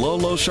 Their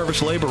low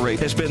service labor rate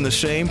has been the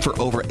same for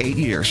over 8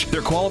 years.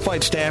 Their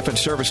qualified staff and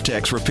service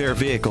techs repair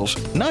vehicles,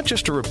 not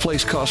just to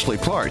replace costly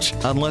parts,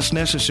 unless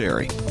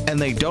necessary. And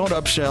they don't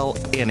upsell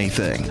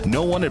anything.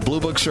 No one at Blue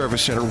Book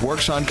Service Center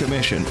works on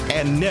commission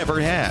and never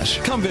has.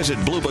 Come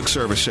visit Blue Book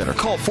Service Center.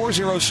 Call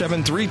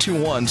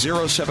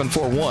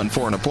 407-321-0741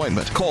 for an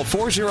appointment. Call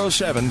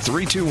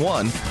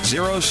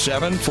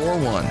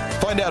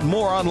 407-321-0741. Find out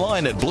more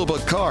online at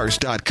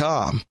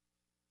bluebookcars.com.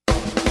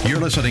 You're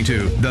listening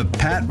to the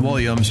Pat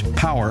Williams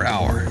Power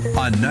Hour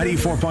on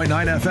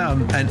 94.9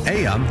 FM and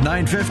AM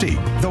 950.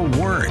 The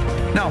Word.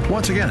 Now,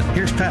 once again,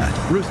 here's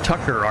Pat. Ruth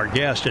Tucker, our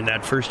guest in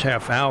that first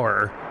half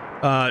hour.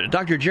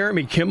 Dr.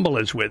 Jeremy Kimble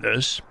is with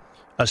us,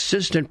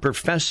 Assistant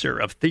Professor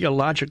of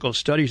Theological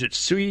Studies at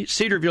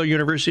Cedarville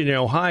University in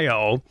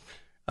Ohio.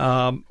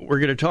 We're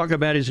going to talk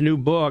about his new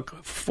book,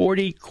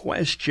 40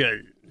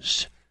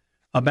 Questions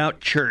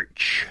About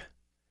Church.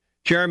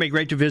 Jeremy,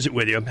 great to visit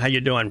with you. How you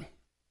doing?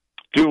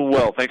 Doing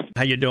well, thanks.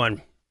 How you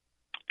doing?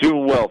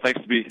 Doing well, thanks.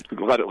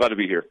 Glad to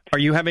be here. Are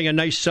you having a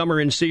nice summer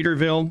in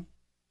Cedarville?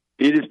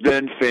 It has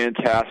been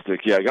fantastic.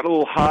 Yeah, I got a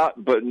little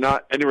hot, but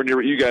not anywhere near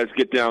what you guys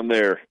get down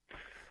there.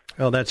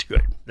 Oh, that's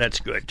good. That's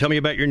good. Tell me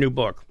about your new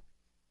book.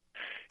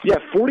 Yeah,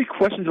 40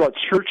 Questions About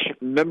Church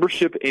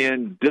Membership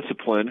and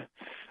Discipline.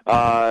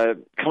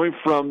 Coming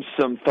from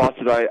some thoughts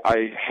that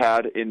I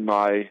had in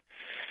my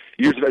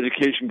years of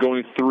education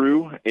going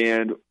through,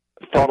 and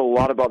thought a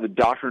lot about the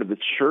doctrine of the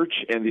church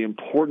and the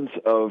importance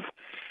of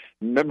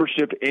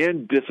membership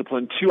and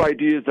discipline, two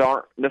ideas that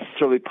aren't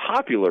necessarily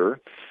popular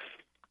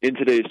in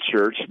today's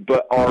church,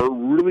 but are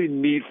really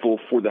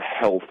needful for the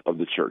health of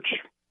the church.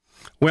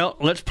 Well,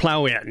 let's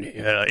plow in.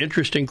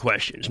 Interesting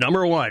questions.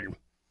 Number one,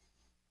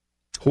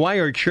 why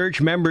are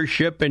church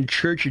membership and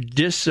church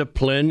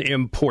discipline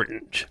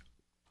important?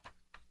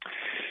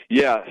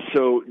 Yeah,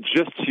 so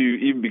just to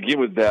even begin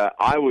with that,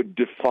 I would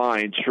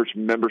define church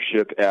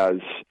membership as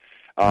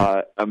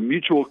a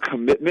mutual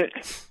commitment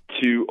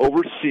to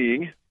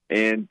overseeing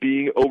and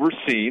being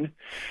overseen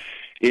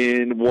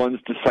in one's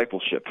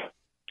discipleship.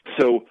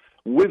 So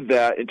with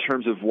that, in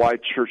terms of why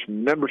church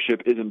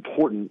membership is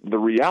important, the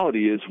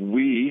reality is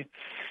we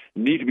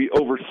need to be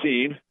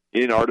overseen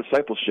in our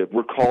discipleship.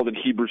 We're called in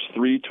Hebrews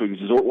 3 to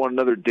exhort one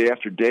another day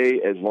after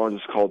day, as long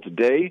as it's called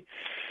today,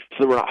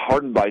 so that we're not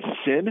hardened by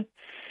sin's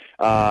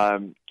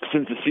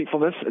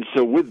deceitfulness. And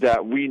so with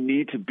that, we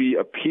need to be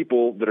a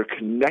people that are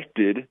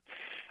connected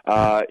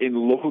in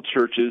local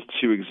churches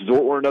to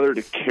exhort one another,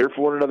 to care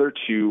for one another,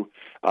 to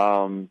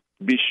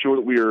be sure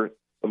that we are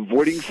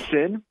avoiding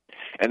sin,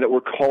 and that we're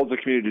called as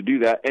a community to do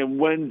that. And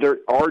when there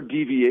are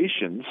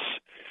deviations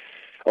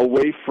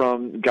away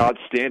from God's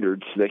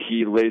standards that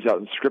He lays out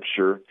in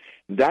Scripture,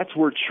 that's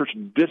where church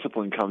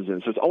discipline comes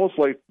in. So it's almost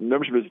like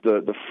membership is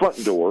the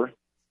front door,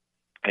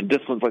 and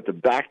discipline's like the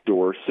back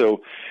door.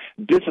 So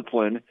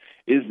discipline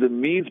is the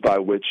means by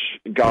which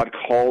God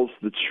calls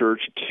the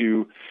church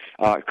to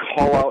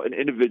call out an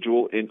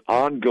individual in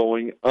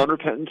ongoing,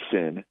 unrepentant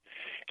sin,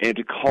 and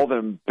to call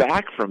them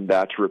back from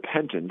that to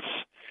repentance.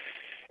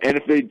 And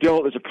if they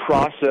don't, there's a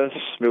process,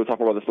 maybe we'll talk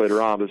more about this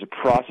later on, there's a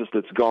process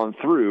that's gone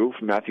through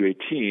from Matthew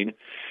 18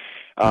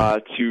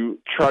 to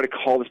try to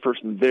call this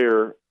person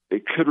there.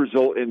 It could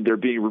result in their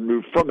being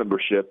removed from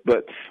membership.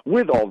 But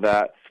with all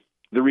that,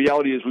 the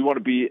reality is we want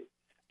to be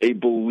a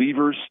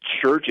believer's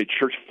church, a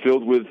church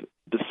filled with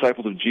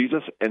disciples of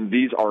Jesus, and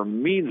these are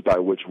means by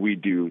which we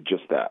do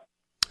just that.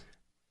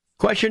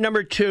 Question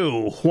number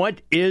 2,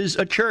 what is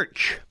a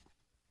church?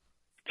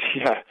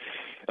 Yeah,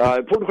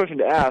 important question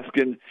to ask,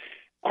 and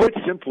quite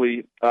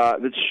simply,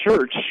 the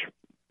church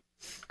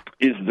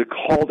is the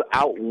called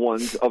out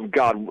ones of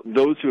God,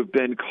 those who have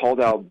been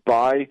called out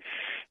by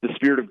the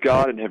Spirit of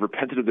God and have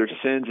repented of their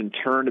sins and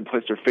turned and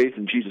placed their faith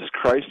in Jesus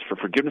Christ for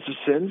forgiveness of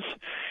sins.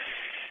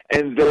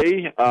 And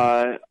they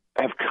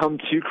have come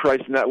to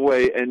Christ in that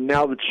way, and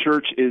now the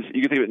church is,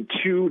 you can think of it in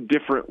two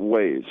different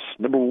ways.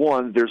 Number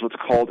one, there's what's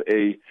called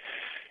a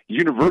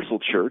universal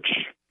church,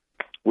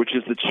 which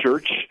is the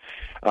church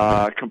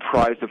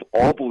comprised of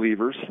all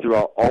believers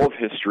throughout all of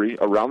history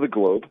around the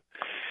globe.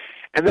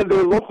 And then there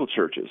are local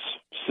churches.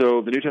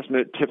 So the New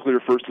Testament typically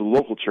refers to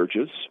local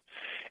churches,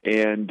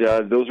 and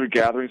those are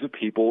gatherings of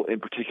people in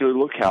particular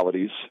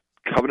localities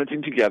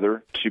covenanting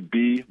together to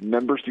be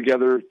members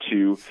together,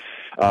 to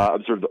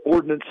observe the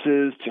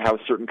ordinances, to have a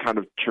certain kind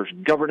of church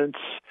governance,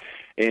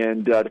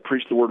 and to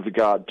preach the word of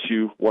God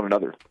to one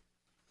another.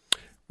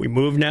 We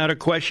move now to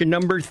question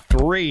number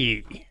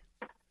 3.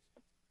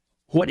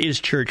 What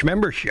is church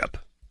membership?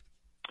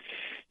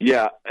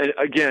 Yeah, and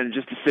again,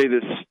 just to say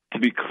this, to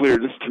be clear,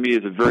 this to me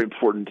is a very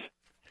important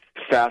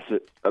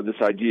facet of this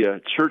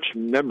idea. Church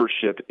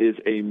membership is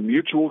a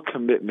mutual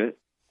commitment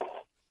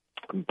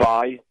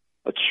by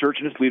a church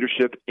and its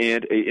leadership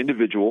and an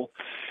individual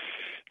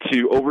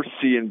to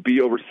oversee and be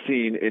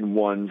overseen in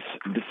one's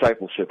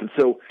discipleship. And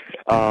so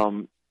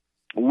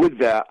with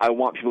that, I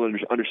want people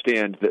to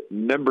understand that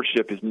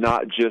membership is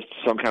not just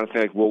some kind of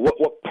thing like, well,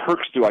 what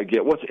perks do I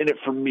get? What's in it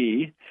for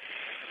me?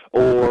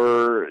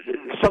 Or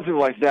something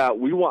like that.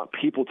 We want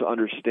people to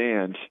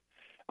understand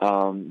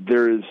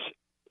there is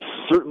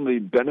certainly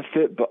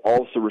benefit, but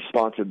also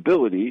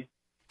responsibility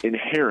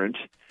inherent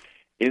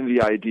in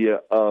the idea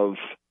of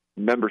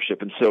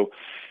membership. And so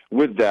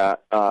with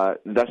that,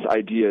 that's the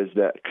idea, is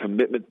that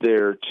commitment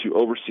there to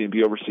oversee and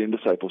be overseen in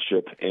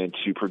discipleship and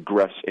to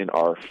progress in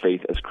our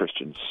faith as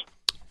Christians.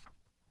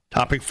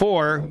 Topic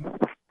 4,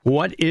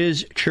 what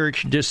is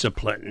church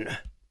discipline?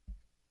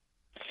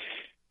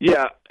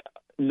 Yeah,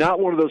 not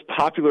one of those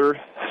popular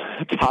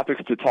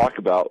topics to talk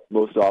about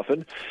most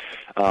often.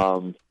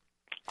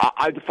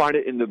 I define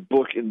it in the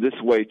book in this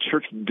way: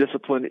 church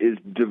discipline is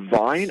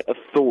divine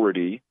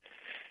authority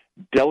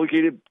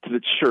delegated to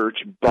the church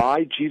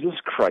by Jesus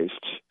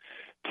Christ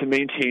to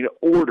maintain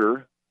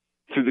order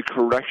through the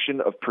correction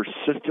of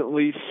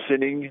persistently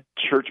sinning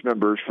church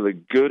members for the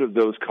good of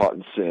those caught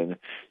in sin,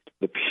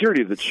 the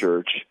purity of the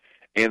church,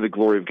 and the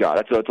glory of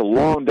God. That's a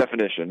long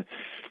definition.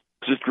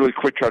 Just really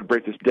quick, try to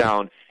break this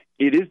down.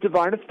 It is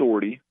divine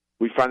authority.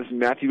 We find this in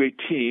Matthew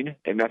 18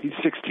 and Matthew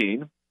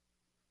 16,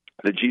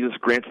 that Jesus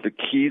grants the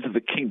keys of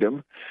the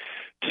kingdom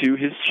to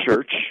his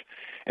church.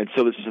 And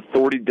so this is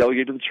authority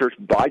delegated to the church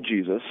by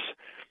Jesus,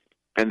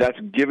 and that's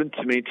given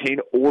to maintain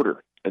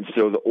order. And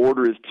so the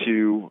order is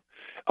to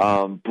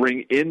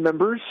bring in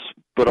members,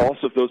 but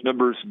also if those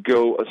members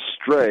go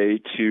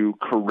astray, to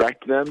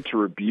correct them, to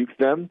rebuke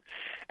them.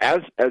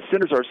 As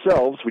sinners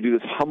ourselves, we do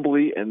this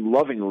humbly and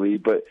lovingly,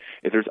 but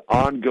if there's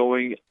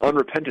ongoing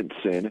unrepentant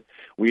sin,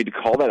 we need to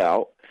call that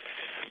out.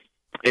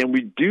 And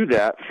we do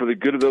that for the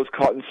good of those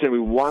caught in sin. We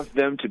want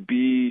them to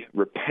be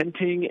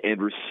repenting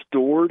and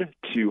restored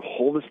to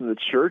wholeness in the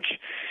church.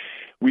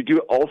 We do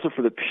it also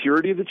for the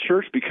purity of the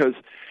church, because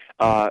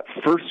 1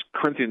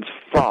 Corinthians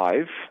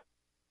 5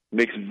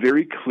 makes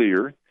very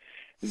clear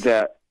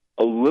that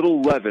a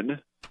little leaven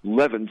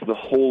leavens the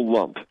whole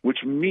lump,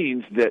 which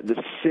means that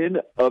the sin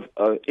of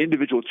an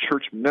individual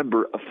church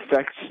member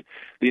affects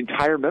the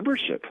entire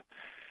membership.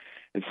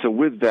 And so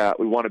with that,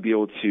 we want to be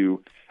able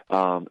to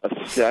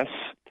assess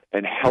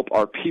and help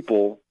our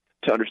people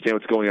to understand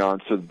what's going on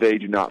so they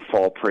do not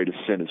fall prey to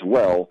sin as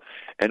well.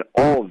 And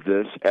all of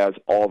this, as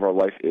all of our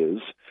life is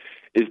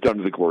done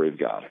to the glory of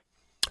God.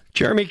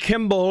 Jeremy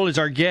Kimble is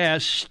our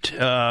guest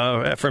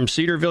from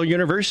Cedarville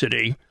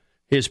University.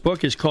 His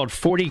book is called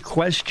 40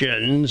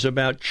 Questions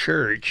About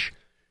Church.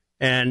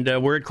 And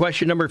we're at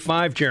question number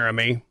 5,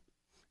 Jeremy.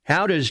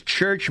 How does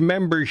church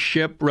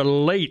membership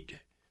relate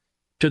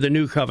to the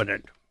new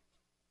covenant?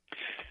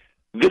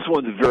 This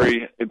one's a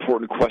very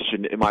important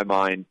question in my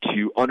mind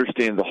to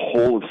understand the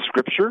whole of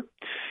Scripture.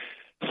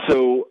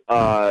 So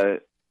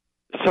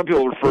some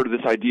people refer to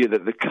this idea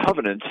that the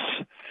covenants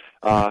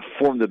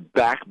form the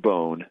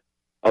backbone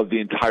of the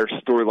entire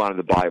storyline of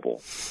the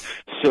Bible.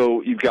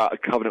 So you've got a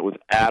covenant with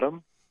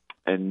Adam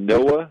and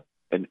Noah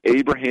and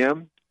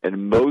Abraham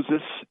and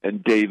Moses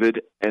and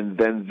David, and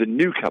then the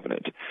new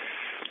covenant.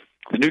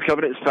 The new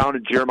covenant is found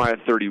in Jeremiah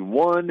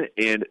 31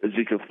 and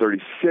Ezekiel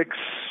 36,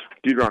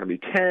 Deuteronomy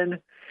 10,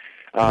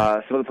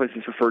 some other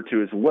places referred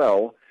to as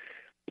well.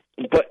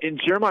 But in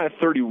Jeremiah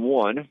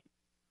 31,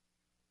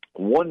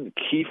 one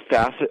key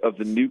facet of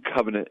the new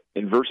covenant,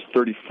 in verse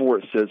 34,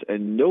 it says,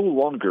 "And no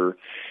longer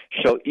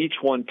shall each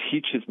one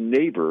teach his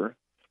neighbor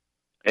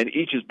and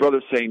each his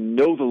brother, saying,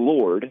 Know the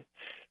Lord,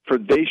 for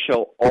they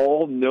shall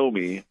all know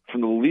me,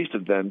 from the least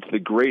of them to the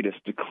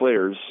greatest,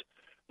 declares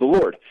the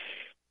Lord."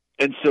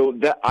 And so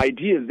that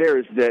idea there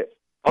is that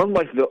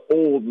unlike the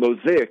old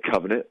Mosaic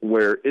covenant,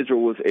 where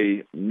Israel was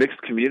a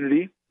mixed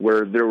community,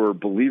 where there were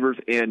believers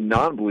and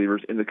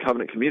non-believers in the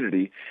covenant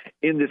community,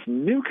 in this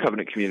new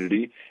covenant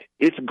community,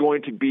 it's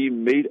going to be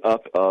made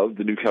up of,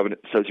 the new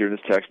covenant says here in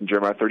this text in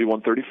Jeremiah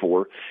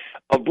 31:34,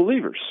 of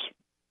believers.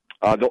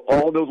 They'll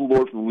all know the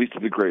Lord from the least to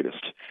the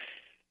greatest.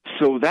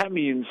 So that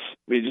means,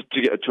 just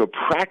to get to a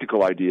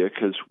practical idea,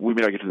 because we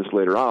may not get to this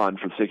later on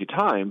for the sake of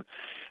time,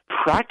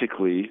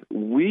 practically,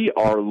 we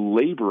are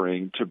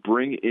laboring to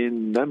bring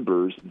in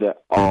members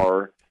that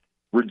are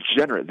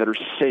regenerate, that are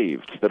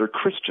saved, that are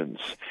Christians,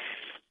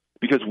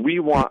 because we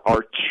want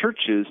our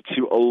churches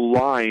to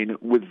align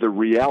with the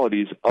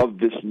realities of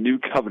this new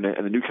covenant,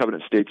 and the new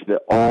covenant states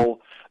that all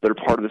that are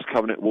part of this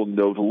covenant will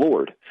know the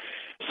Lord.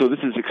 So this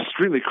is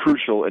extremely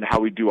crucial in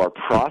how we do our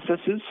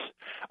processes,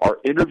 our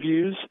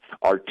interviews,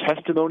 our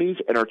testimonies,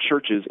 and our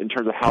churches in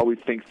terms of how we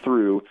think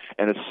through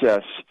and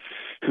assess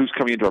who's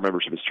coming into our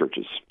membership as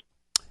churches.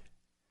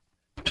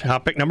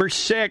 Topic number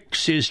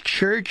 6, is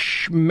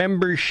church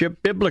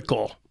membership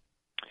biblical?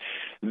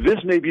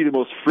 This may be the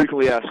most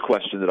frequently asked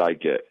question that I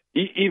get.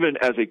 Even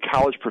as a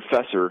college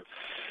professor,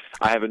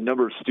 I have a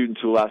number of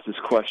students who will ask this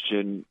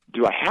question: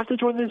 do I have to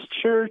join this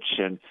church?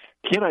 And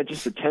can I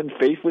just attend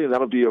faithfully and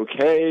that'll be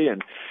okay?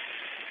 And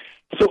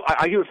so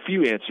I give a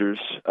few answers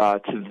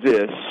to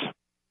this.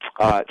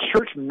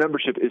 Church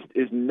membership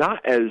is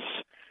not as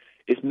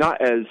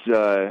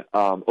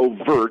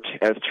overt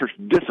as church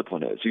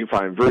discipline is. You can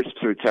find very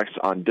specific texts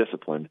on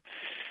discipline,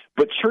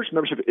 but church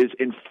membership is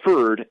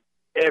inferred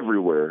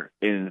everywhere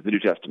in the New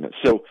Testament.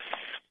 So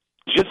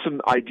just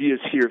some ideas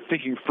here,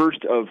 thinking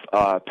first of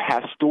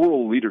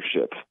pastoral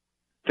leadership.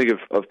 Think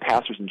of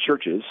pastors and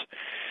churches.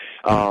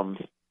 1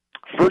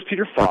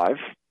 Peter 5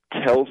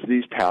 tells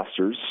these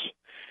pastors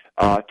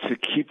to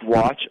keep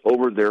watch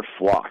over their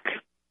flock.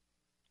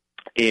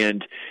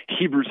 And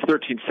Hebrews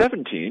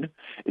 13:17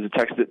 is a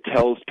text that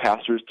tells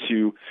pastors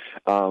to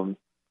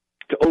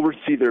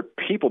oversee their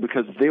people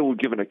because they will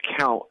give an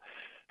account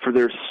for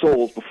their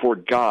souls before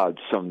God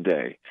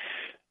someday.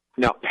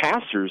 Now,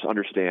 pastors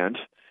understand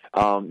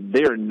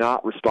they are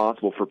not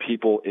responsible for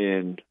people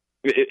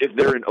if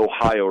they're in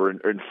Ohio or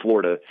in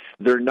Florida,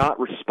 they're not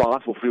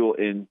responsible for people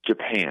in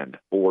Japan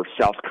or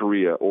South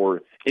Korea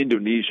or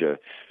Indonesia.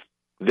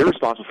 They're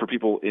responsible for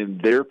people in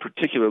their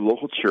particular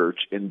local church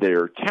in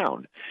their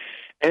town.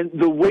 And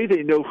the way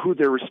they know who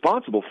they're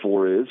responsible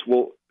for is,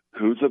 well,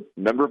 who's a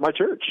member of my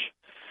church?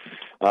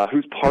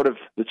 Who's part of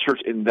the church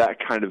in that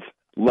kind of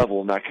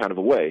level, in that kind of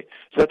a way?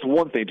 So that's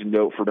one thing to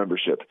note for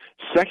membership.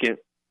 Second,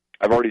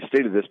 I've already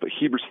stated this, but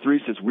Hebrews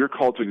 3 says we're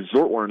called to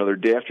exhort one another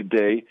day after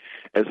day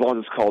as long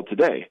as it's called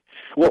today.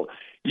 Well,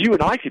 you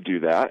and I could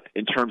do that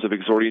in terms of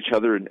exhorting each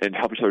other and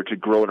help each other to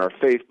grow in our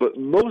faith, but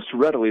most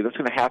readily that's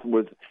going to happen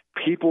with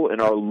people in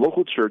our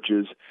local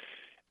churches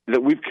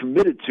that we've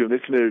committed to, and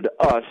they've committed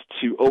to us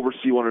to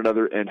oversee one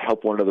another and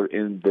help one another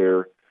in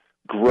their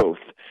growth.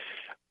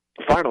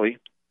 Finally,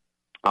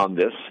 on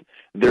this,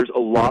 there's a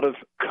lot of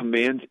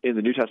commands in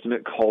the New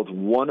Testament called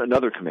one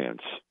another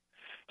commands.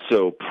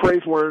 So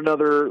pray for one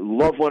another,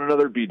 love one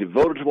another, be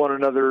devoted to one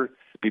another,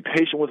 be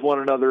patient with one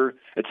another,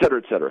 et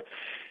cetera, et cetera.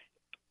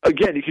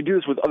 Again, you can do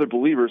this with other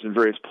believers in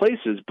various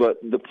places, but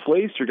the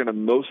place you're going to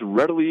most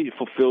readily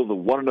fulfill the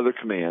one another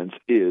commands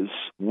is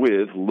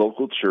with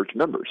local church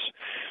members.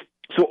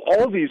 So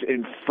all of these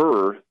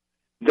infer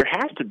there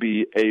has to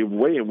be a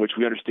way in which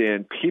we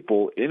understand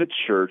people in a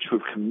church who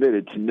have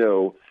committed to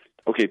know,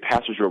 okay,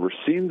 pastors are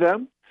overseeing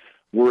them,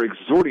 we're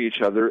exhorting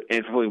each other,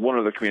 and fulfilling one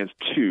another commands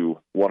to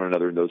one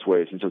another in those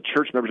ways. And so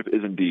church membership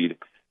is indeed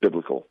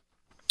biblical.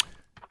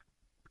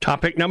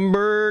 Topic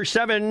number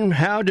 7,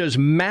 how does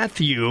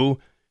Matthew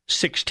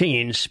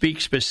 16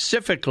 speak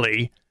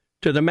specifically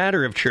to the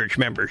matter of church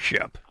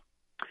membership?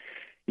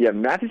 Yeah,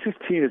 Matthew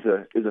 16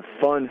 is a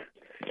fun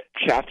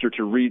chapter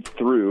to read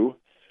through,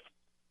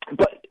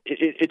 but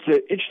it's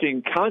an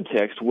interesting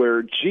context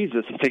where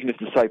Jesus is taking his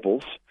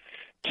disciples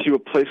to a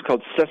place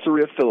called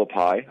Caesarea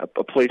Philippi,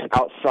 a place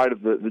outside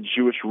of the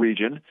Jewish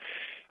region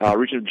of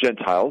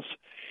Gentiles,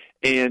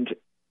 and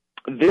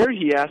there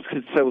he asks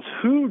his disciples,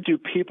 who do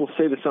people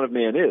say the Son of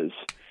Man is?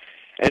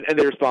 And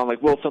they respond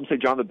like, well, some say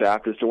John the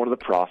Baptist or one of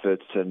the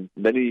prophets, and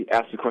then he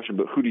asks the question,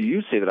 but who do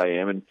you say that I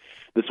am? And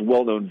this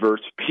well-known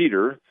verse,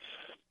 Peter,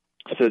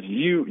 says,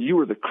 you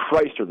are the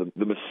Christ or the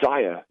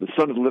Messiah, the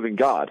Son of the living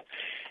God.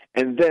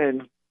 And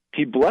then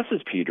he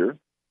blesses Peter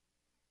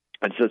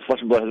and says, flesh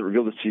and blood hasn't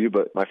revealed this to you,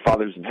 but my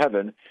Father who's in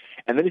heaven.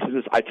 And then he says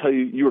this, I tell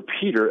you, you are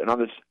Peter, and on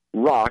this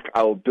rock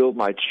I will build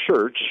my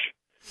church.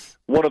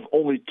 One of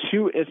only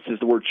 2 instances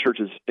the word church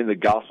is in the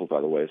Gospels, by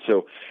the way.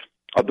 So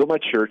I'll build my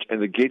church,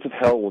 and the gates of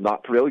hell will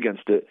not prevail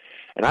against it,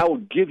 and I will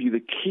give you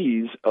the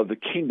keys of the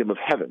kingdom of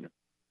heaven.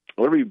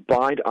 Whatever you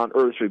bind on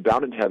earth shall be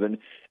bound in heaven, and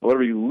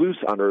whatever you loose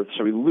on earth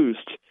shall be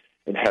loosed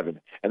in heaven.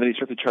 And then he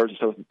strictly charged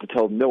himself to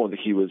tell no one that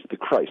he was the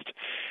Christ.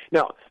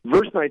 Now,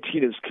 verse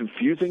 19 is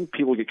confusing.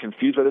 People get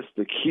confused by this,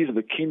 the keys of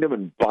the kingdom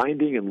and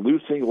binding and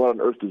loosing. What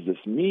on earth does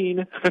this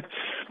mean?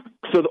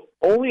 So the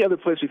only other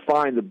place we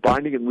find the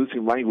binding and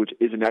loosing language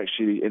is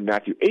actually in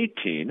Matthew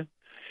 18,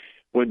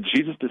 when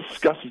Jesus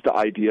discusses the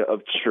idea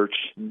of church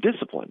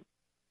discipline.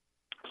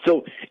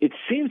 So it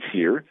seems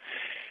here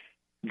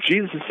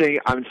Jesus is saying,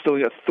 I'm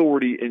instilling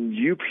authority in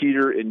you,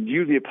 Peter, and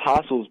you, the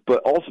apostles,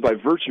 but also by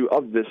virtue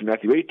of this in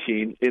Matthew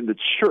 18, in the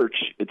church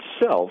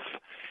itself,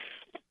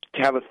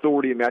 to have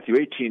authority in Matthew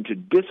 18 to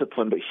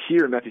discipline. But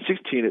here in Matthew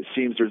 16, it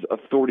seems there's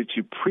authority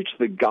to preach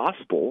the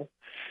gospel,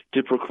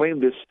 to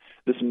proclaim this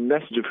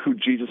message of who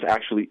Jesus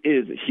actually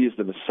is, that he is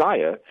the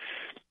Messiah.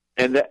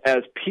 And that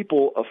as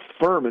people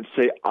affirm and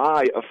say,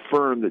 I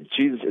affirm that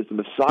Jesus is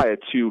the Messiah,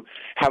 to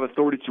have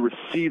authority to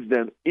receive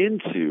them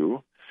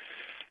into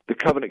the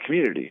covenant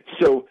community.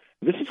 So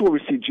this is where we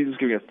see Jesus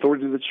giving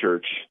authority to the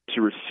church to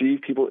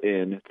receive people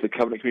in the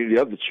covenant community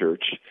of the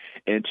church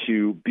and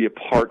to be a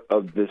part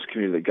of this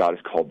community that God has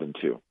called them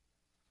to.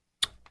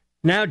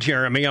 Now,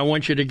 Jeremy, I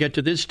want you to get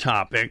to this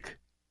topic.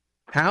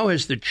 How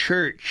has the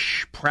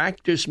church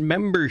practiced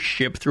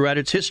membership throughout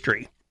its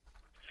history?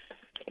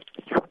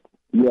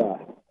 Yeah.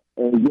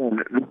 And again,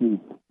 this is,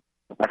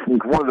 I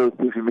think, one of those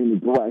things we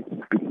neglect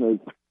because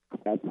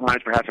at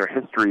times perhaps our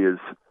history is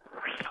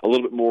a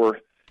little bit more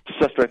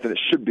suspect than it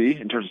should be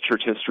in terms of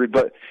church history,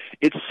 but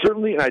it's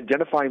certainly an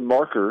identifying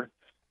marker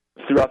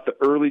throughout the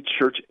early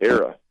church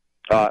era.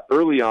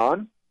 Early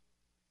on,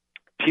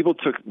 people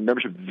took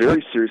membership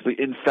very seriously.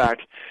 In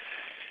fact,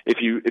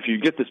 if you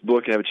get this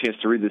book and have a chance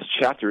to read this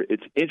chapter,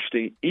 it's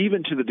interesting,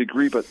 even to the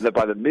degree that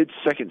by the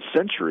mid-2nd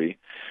century,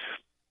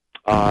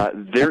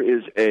 there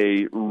is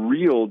a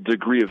real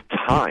degree of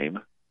time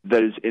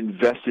that is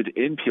invested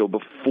in people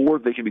before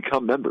they can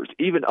become members,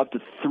 even up to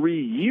 3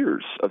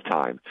 years of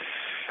time,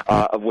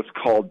 of what's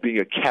called being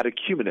a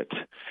catechumenate.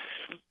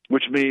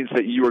 which means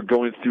that you are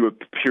going through a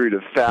period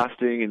of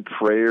fasting and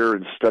prayer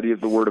and study of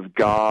the Word of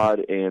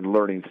God and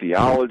learning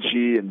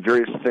theology and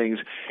various things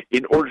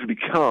in order to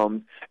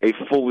become a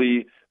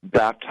fully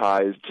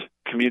baptized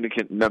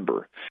communicant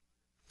member.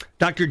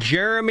 Dr.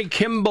 Jeremy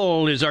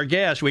Kimble is our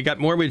guest. We got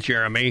more with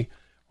Jeremy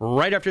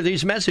right after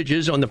these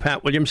messages on the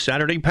Pat Williams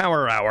Saturday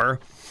Power Hour.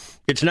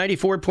 It's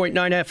 94.9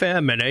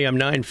 FM and AM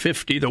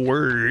 950, The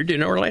Word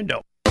in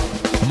Orlando.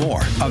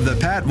 More of the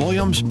Pat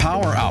Williams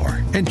Power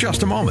Hour in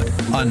just a moment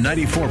on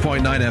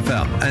 94.9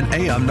 FM and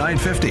AM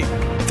 950,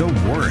 The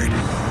Word.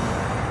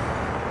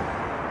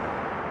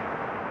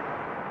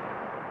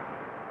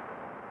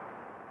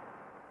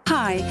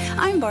 Hi,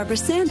 I'm Barbara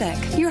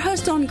Sandbeck, your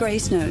host on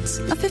Grace Notes,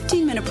 a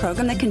 15-minute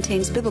program that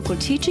contains biblical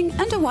teaching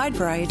and a wide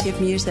variety of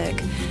music.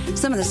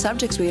 Some of the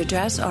subjects we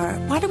address are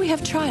why do we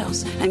have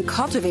trials and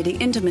cultivating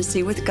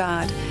intimacy with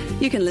God.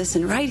 You can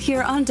listen right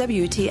here on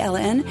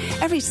WTLN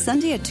every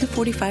Sunday at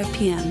 2:45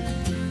 p.m.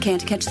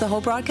 Can't catch the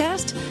whole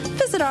broadcast?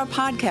 Visit our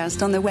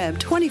podcast on the web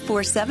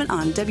 24/7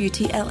 on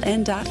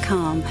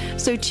WTLN.com.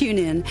 So tune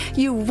in.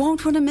 You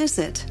won't want to miss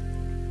it.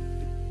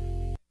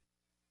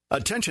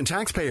 Attention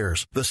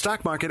taxpayers. The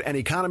stock market and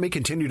economy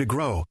continue to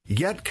grow,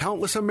 yet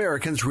countless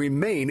Americans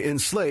remain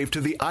enslaved to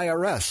the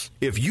IRS.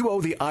 If you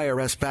owe the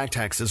IRS back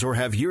taxes or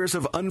have years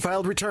of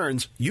unfiled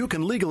returns, you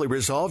can legally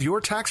resolve your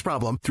tax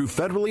problem through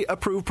federally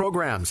approved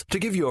programs to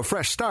give you a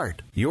fresh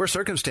start. Your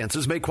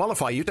circumstances may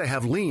qualify you to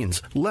have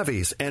liens,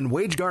 levies, and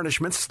wage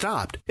garnishments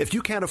stopped. If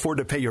you can't afford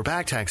to pay your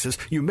back taxes,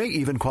 you may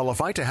even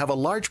qualify to have a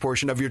large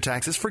portion of your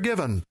taxes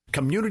forgiven.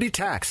 Community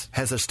Tax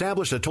has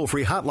established a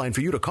toll-free hotline for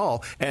you to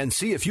call and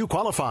see if you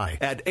qualify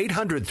at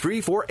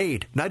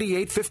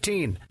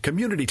 800-348-9815.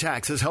 Community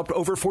Tax has helped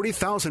over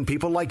 40,000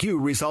 people like you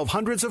resolve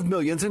hundreds of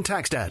millions in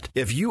tax debt.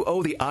 If you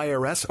owe the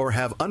IRS or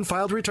have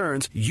unfiled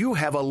returns, you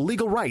have a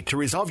legal right to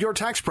resolve your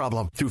tax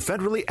problem through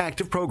federally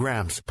active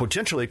programs,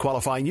 potentially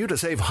qualifying you to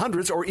save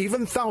hundreds or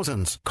even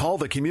thousands. Call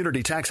the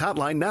Community Tax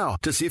hotline now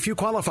to see if you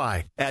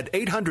qualify at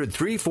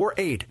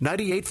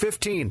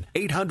 800-348-9815.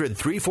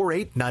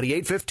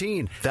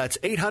 800-348-9815. That's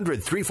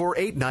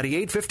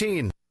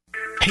 800-348-9815.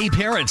 Hey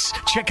parents,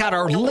 check out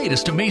our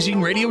latest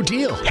Amazing Radio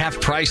deal. Half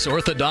price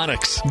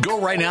orthodontics.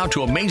 Go right now to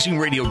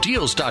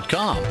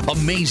AmazingRadioDeals.com.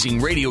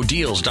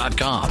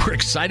 AmazingRadioDeals.com. We're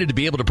excited to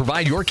be able to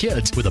provide your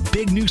kids with a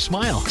big new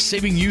smile,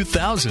 saving you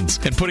thousands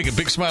and putting a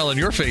big smile on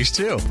your face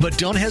too. But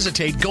don't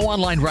hesitate. Go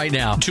online right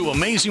now to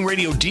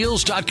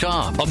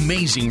AmazingRadioDeals.com.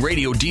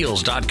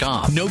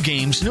 AmazingRadioDeals.com. No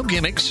games, no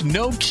gimmicks,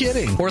 no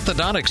kidding.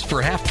 Orthodontics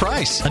for half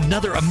price.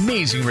 Another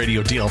amazing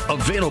radio deal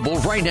available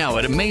right now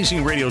at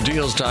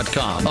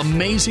AmazingRadioDeals.com.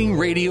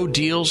 AmazingRadioDeals.com.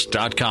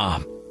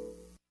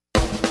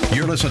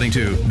 You're listening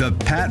to the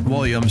Pat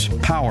Williams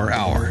Power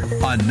Hour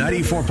on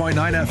 94.9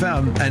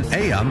 FM and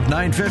AM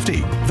 950,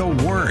 The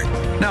Word.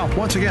 Now,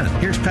 once again,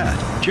 here's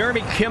Pat.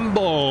 Jeremy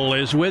Kimble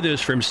is with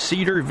us from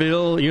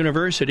Cedarville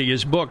University.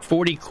 His book,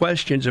 40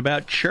 Questions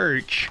About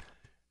Church.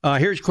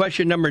 Here's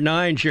question number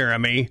 9,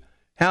 Jeremy.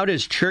 How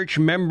does church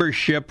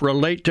membership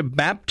relate to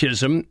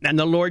baptism and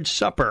the Lord's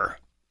Supper?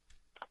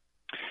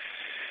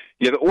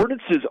 Yeah, the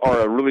ordinances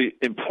are a really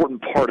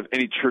important part of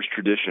any church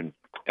tradition.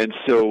 And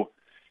so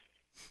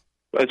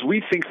as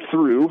we think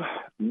through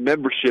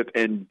membership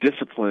and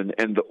discipline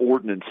and the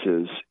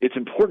ordinances, it's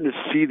important to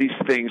see these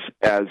things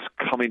as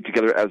coming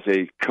together as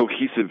a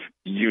cohesive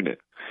unit.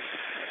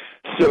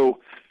 So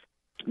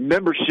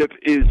membership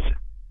is,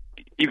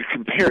 you can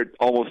compare it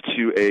almost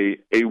to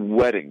a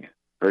wedding,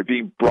 right?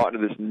 Being brought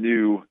into this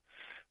new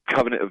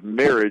covenant of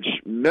marriage.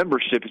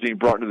 Membership is being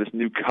brought into this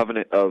new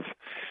covenant of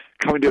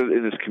coming together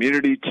in this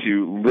community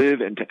to live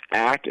and to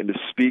act and to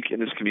speak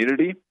in this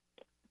community.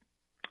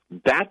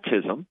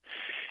 Baptism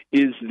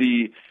is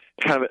the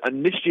kind of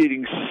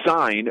initiating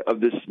sign of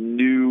this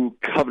new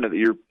covenant that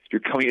you're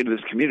coming into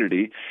this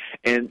community,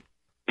 and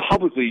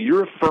publicly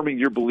you're affirming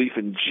your belief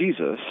in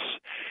Jesus,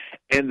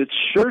 and the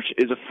church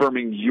is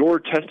affirming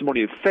your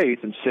testimony of faith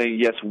and saying,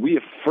 yes, we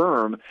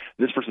affirm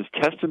this person's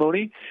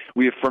testimony,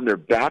 we affirm their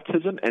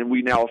baptism, and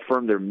we now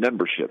affirm their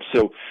membership.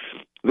 So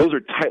those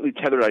are tightly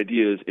tethered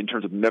ideas in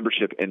terms of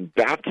membership and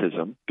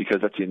baptism,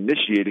 because that's the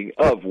initiating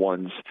of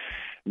one's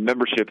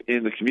membership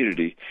in the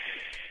community.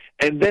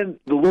 And then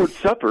the Lord's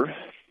Supper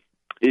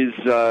is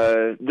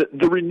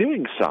the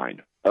renewing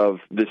sign of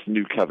this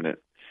new covenant,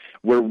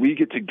 where we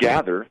get to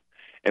gather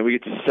and we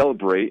get to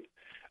celebrate.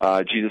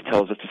 Jesus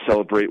tells us to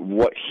celebrate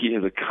what he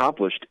has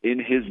accomplished in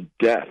his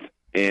death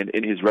and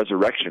in his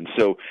resurrection.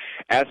 So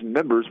as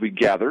members, we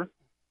gather,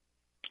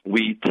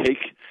 we take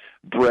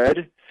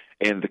bread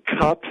and the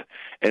cup,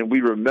 and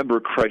we remember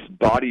Christ's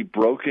body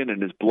broken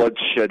and his blood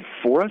shed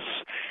for us.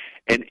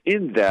 And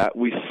in that,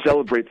 we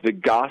celebrate the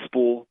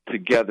gospel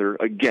together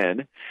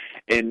again,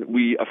 and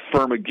we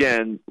affirm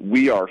again,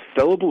 we are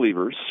fellow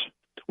believers,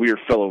 we are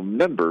fellow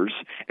members,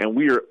 and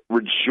we are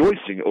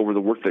rejoicing over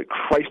the work that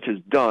Christ has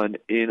done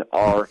in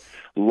our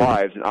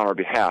lives and on our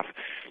behalf.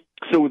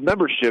 So with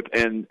membership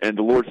and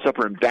the Lord's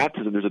Supper and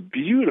baptism, there's a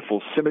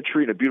beautiful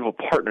symmetry and a beautiful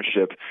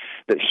partnership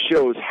that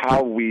shows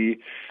how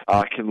we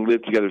can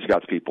live together as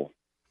God's people.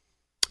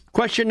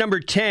 Question number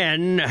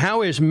 10,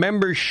 how is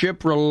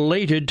membership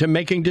related to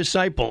making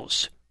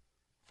disciples?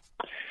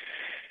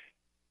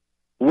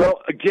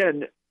 Well,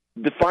 again,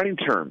 defining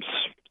terms.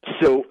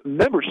 So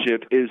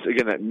membership is,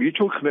 again, that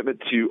mutual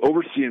commitment to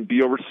oversee and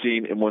be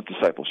overseen in one's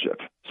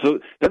discipleship. So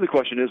then the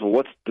question is, well,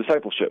 what's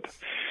discipleship?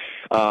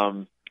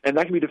 And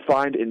that can be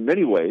defined in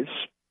many ways.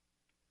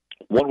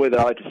 One way that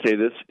I like to say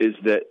this is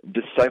that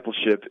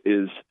discipleship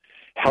is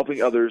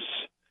helping others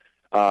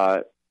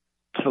to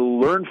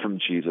learn from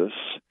Jesus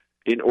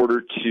in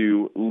order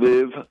to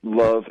live,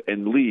 love,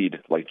 and lead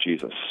like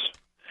Jesus.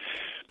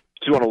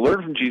 So you want to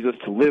learn from Jesus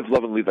to live,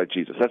 love, and lead like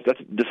Jesus. That's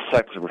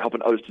discipleship. We're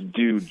helping others to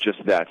do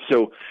just that.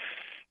 So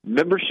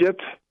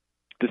membership,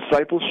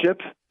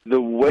 discipleship,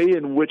 the way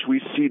in which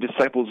we see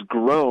disciples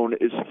grown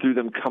is through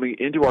them coming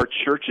into our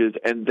churches,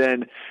 and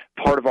then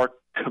part of our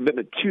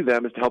commitment to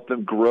them is to help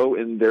them grow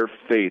in their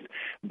faith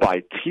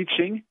by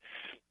teaching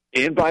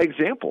and by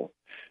example.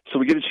 So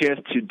we get a chance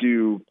to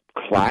do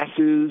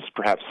classes,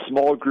 perhaps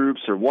small groups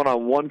or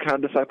one-on-one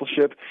kind of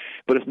discipleship,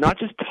 but it's not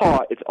just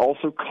taught, it's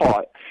also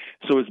caught.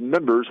 So as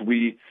members,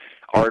 we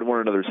are in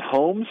one another's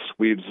homes,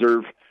 we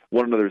observe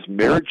one another's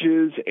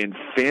marriages and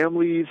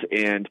families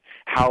and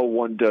how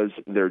one does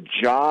their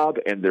job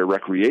and their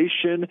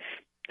recreation.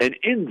 And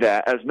in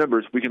that, as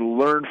members, we can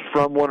learn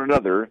from one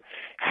another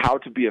how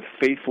to be a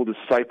faithful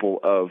disciple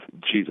of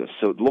Jesus.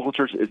 So the local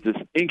church is this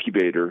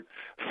incubator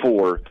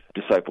for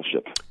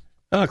discipleship.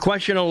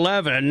 Question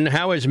 11,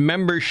 how is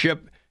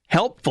membership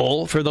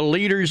helpful for the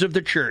leaders of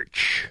the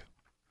church?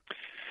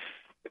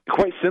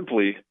 Quite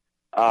simply,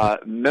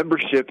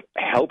 membership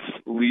helps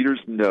leaders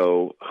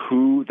know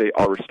who they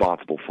are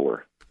responsible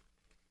for.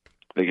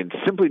 They can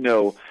simply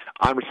know,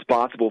 I'm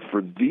responsible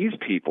for these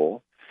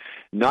people,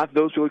 not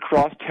those who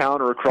across town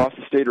or across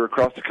the state or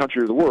across the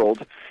country or the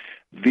world.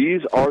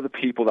 These are the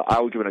people that I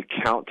will give an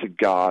account to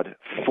God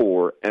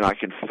for, and I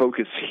can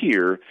focus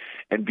here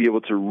and be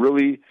able to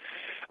really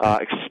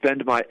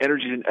expend my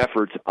energies and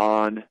efforts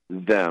on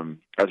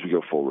them as we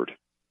go forward.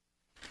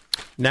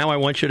 Now I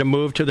want you to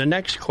move to the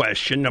next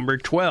question, number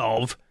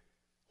 12.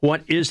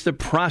 What is the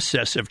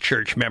process of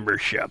church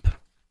membership?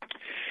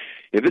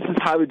 Yeah, this is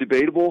highly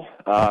debatable.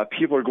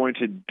 People are going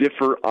to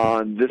differ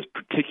on this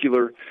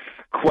particular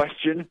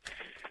question.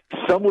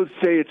 Some would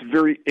say it's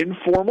very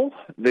informal.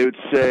 They would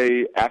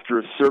say after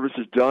a service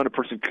is done, a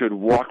person could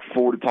walk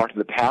forward and talk to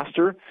the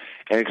pastor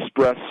and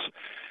express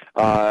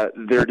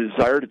their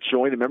desire to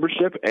join the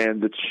membership,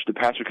 and the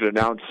pastor could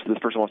announce this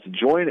person wants to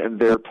join, and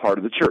they're part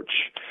of the church,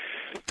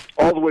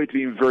 all the way to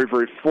being very,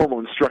 very formal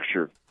in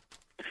structure.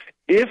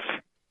 If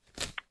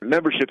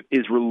membership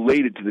is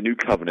related to the new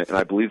covenant, and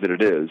I believe that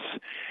it is,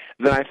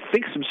 then I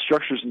think some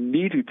structures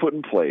need to be put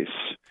in place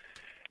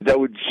that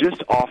would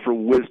just offer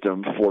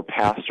wisdom for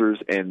pastors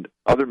and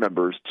other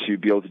members to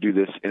be able to do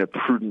this in a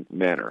prudent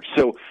manner.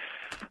 So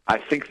I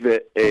think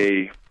that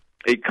a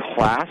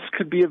class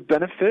could be of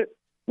benefit,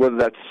 whether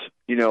that's,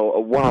 a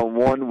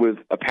one-on-one with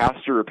a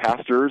pastor or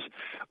pastors,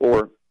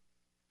 or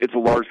it's a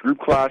large group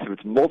class, if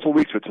it's multiple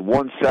weeks, if it's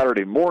one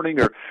Saturday morning,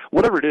 or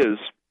whatever it is,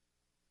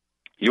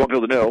 you want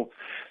people to know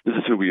this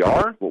is who we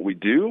are, what we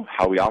do,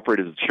 how we operate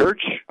as a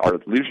church, our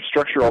leadership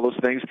structure, all those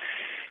things.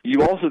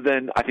 You also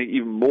then, I think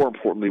even more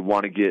importantly,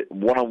 want to get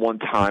one-on-one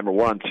time or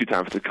one-on-two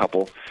time with the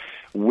couple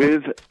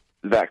with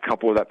that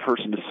couple or that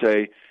person to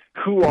say,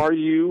 who are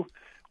you?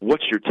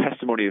 What's your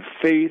testimony of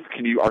faith?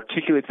 Can you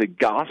articulate the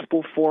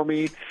gospel for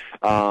me?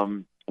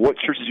 What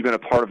churches you've been a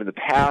part of in the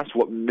past?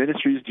 What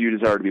ministries do you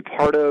desire to be a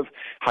part of?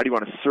 How do you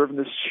want to serve in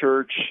this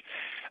church?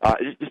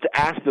 Just to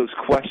ask those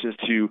questions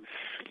to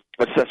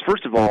assess,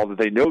 first of all, that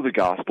they know the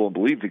gospel and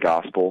believe the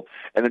gospel,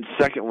 and then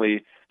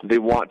secondly, they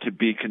want to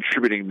be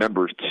contributing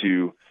members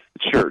to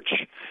the church.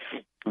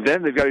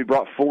 Then they've got to be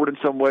brought forward in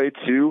some way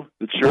to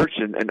the church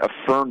and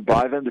affirmed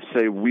by them to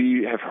say,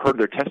 we have heard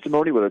their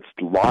testimony, whether it's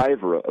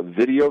live or a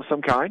video of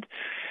some kind,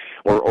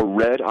 or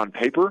read on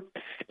paper,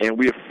 and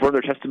we affirm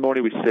their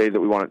testimony. We say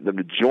that we want them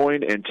to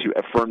join and to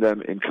affirm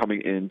them in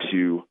coming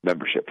into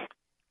membership.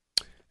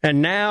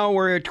 And now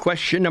we're at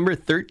question number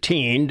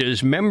 13.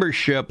 Does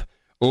membership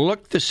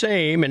look the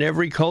same in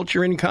every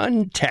culture and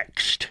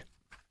context?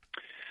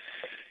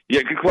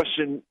 Yeah, good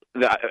question.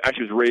 That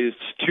actually was raised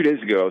 2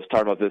 days ago. I was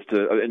talking about this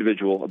to an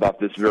individual about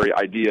this very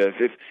idea.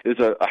 If there's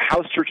a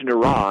house church in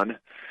Iran,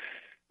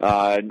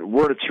 and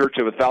we're in a church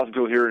of 1,000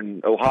 people here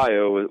in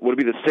Ohio, would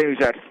it be the same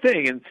exact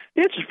thing? And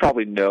the answer is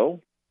probably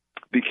no,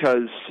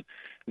 because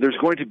there's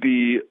going to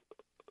be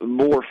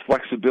more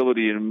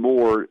flexibility and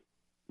more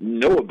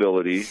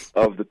knowability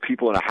of the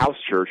people in a house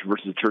church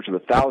versus a church of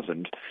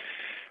 1,000.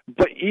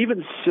 But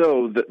even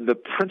so, the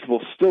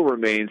principle still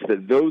remains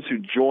that those who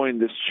join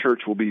this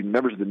church will be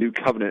members of the new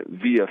covenant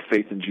via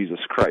faith in Jesus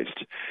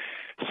Christ.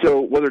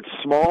 So whether it's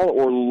small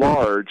or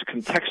large,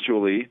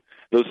 contextually,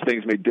 those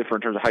things may differ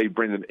in terms of how you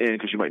bring them in,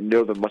 because you might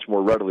know them much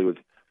more readily with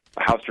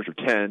a house church of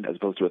 10 as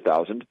opposed to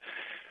 1,000.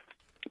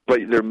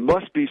 But there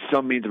must be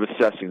some means of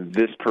assessing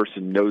this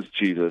person knows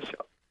Jesus,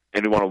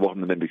 and we want to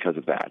welcome them in because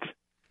of that.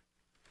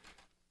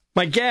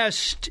 My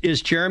guest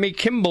is Jeremy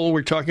Kimble.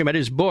 We're talking about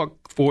his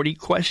book, 40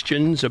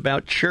 Questions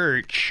About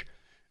Church.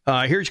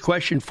 Here's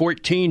question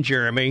 14,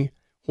 Jeremy.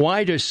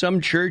 Why do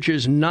some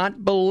churches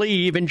not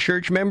believe in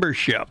church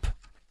membership?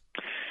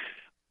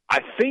 I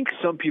think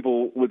some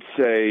people would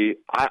say,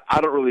 I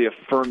don't really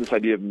affirm this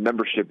idea of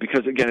membership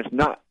because, again, it's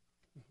not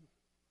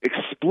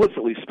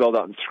explicitly spelled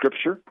out in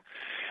Scripture.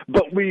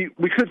 But we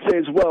could say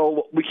as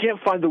well, we can't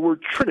find the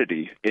word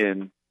Trinity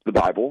in the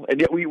Bible,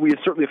 and yet we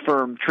certainly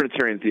affirm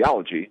Trinitarian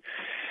theology.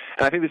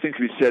 And I think the same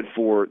can be said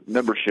for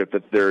membership,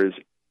 that there is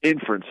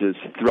inferences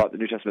throughout the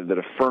New Testament that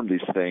affirm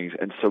these things.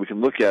 And so we can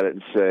look at it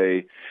and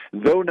say,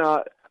 though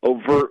not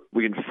overt,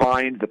 we can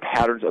find the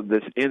patterns of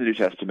this in the New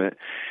Testament.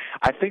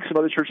 I think some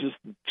other churches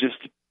just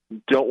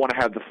don't want to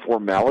have the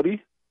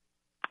formality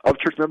of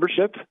church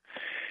membership.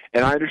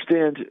 And I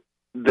understand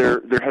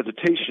their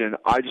hesitation.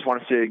 I just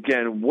want to say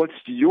again, what's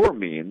your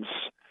means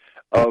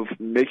of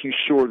making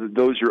sure that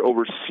those you're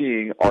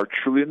overseeing are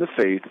truly in the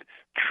faith,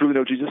 truly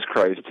know Jesus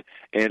Christ,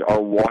 and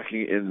are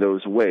walking in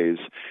those ways?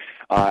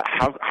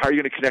 How are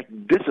you going to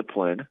connect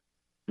discipline,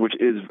 which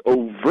is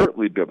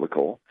overtly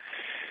biblical,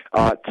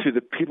 to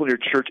the people in your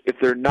church if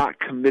they're not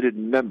committed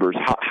members?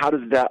 How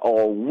does that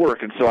all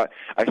work? And so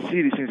I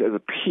see these things as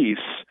a piece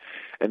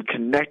and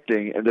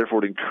connecting, and therefore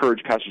would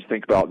encourage pastors to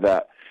think about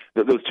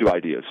those two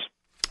ideas.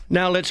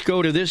 Now let's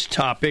go to this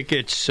topic.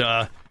 It's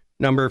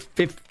number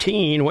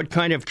 15. What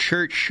kind of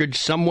church should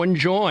someone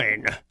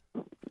join?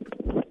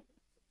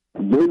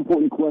 Very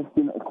important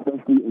question,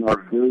 especially in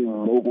our very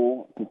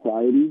mobile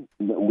society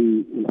that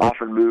we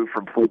often move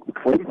from place to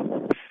place.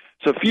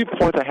 So a few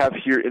points I have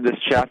here in this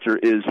chapter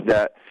is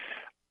that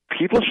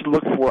people should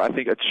look for, I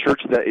think, a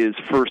church that is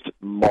first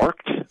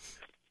marked.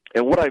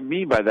 And what I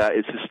mean by that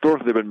is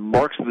historically there have been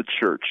marks of the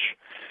church.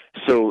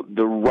 So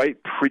the right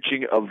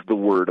preaching of the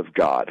Word of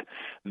God,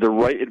 the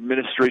right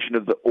administration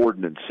of the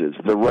ordinances,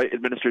 the right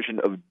administration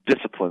of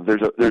discipline.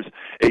 There's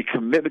a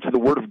commitment to the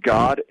Word of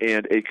God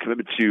and a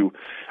commitment to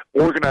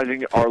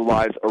organizing our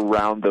lives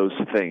around those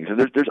things. And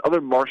there's other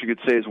marks you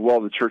could say as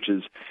well. The church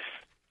is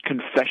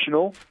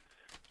confessional,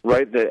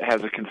 right? That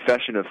has a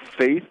confession of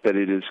faith, that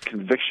it is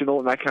convictional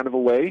in that kind of a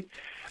way,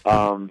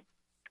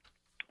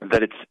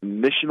 that it's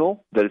missional,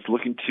 that it's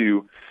looking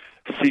to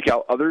seek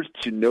out others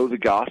to know the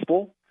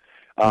gospel,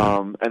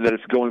 and that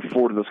it's going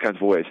forward in those kinds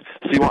of ways.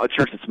 So you want a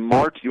church that's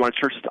marked. You want a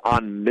church that's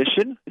on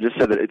mission. I just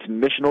said that it's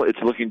missional. It's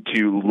looking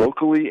to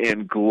locally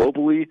and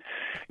globally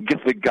get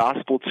the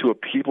gospel to a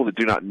people that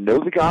do not know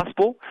the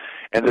gospel,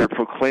 and they're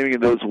proclaiming in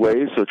those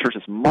ways. So a church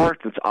that's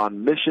marked, that's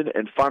on mission,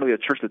 and finally a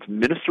church that's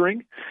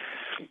ministering,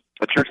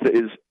 a church that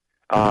is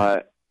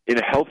in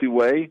a healthy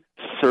way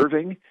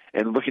serving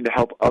and looking to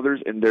help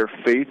others in their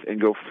faith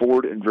and go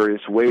forward in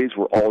various ways.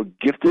 We're all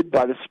gifted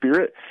by the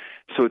Spirit.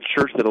 So a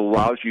church that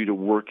allows you to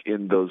work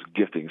in those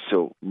giftings.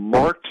 So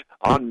marked,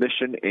 on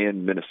mission,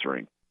 and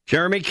ministering.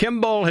 Jeremy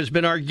Kimble has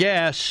been our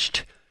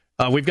guest.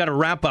 We've got to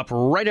wrap up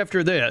right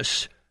after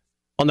this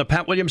on the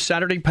Pat Williams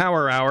Saturday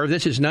Power Hour.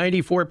 This is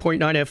 94.9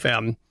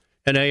 FM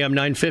and AM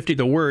 950,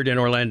 The Word in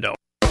Orlando.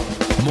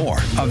 More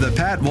of the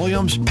Pat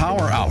Williams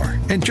Power Hour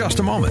in just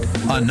a moment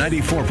on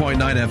 94.9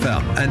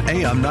 FM and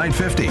AM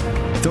 950,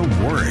 The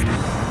Word.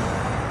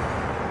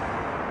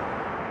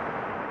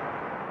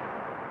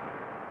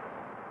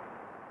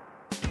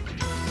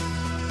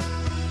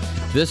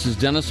 This is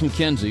Dennis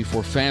McKenzie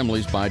for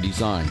Families by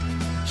Design.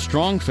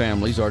 Strong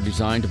families are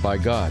designed by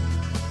God.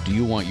 Do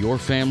you want your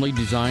family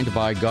designed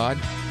by God?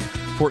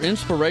 For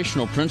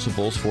inspirational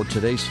principles for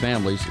today's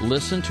families,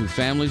 listen to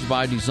Families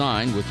by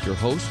Design with your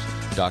hosts,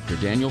 Dr.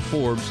 Daniel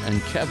Forbes and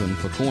Kevin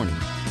Picorni.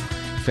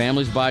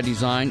 Families by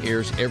Design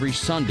airs every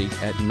Sunday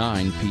at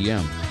 9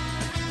 p.m.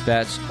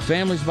 That's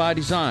Families by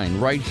Design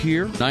right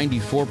here,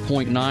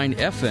 94.9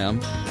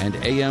 FM and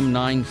AM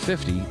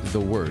 950, The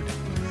Word.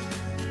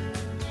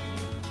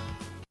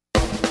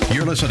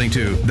 You're listening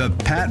to the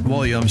Pat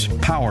Williams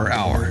Power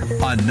Hour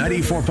on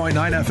 94.9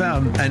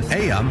 FM and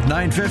AM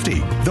 950,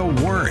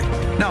 The Word.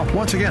 Now,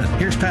 once again,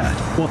 here's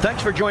Pat. Well,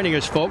 thanks for joining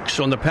us, folks,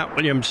 on the Pat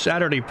Williams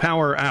Saturday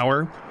Power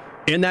Hour.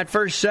 In that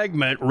first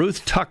segment,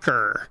 Ruth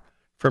Tucker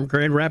from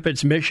Grand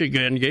Rapids,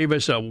 Michigan, gave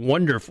us a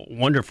wonderful,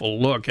 wonderful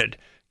look at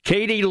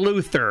Katie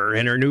Luther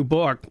in her new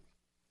book.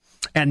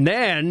 And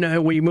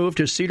then we moved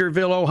to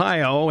Cedarville,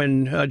 Ohio,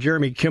 and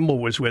Jeremy Kimble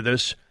was with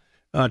us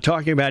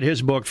talking about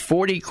his book,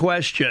 40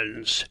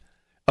 Questions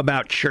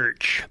About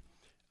Church.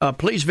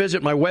 Please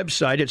visit my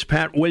website. It's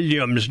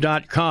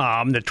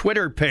patwilliams.com. The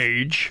Twitter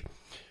page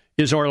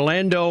is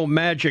Orlando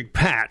Magic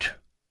Pat.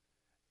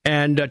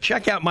 And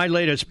check out my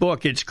latest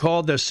book. It's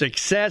called The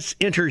Success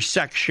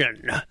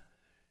Intersection.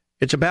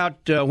 It's about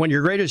when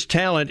your greatest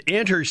talent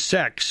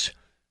intersects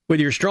with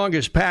your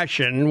strongest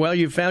passion. Well,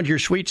 you've found your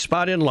sweet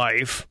spot in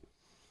life.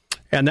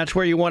 And that's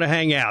where you want to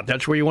hang out.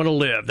 That's where you want to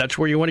live. That's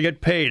where you want to get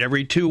paid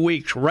every 2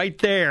 weeks, right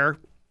there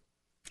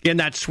in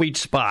that sweet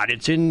spot.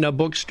 It's in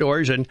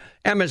bookstores and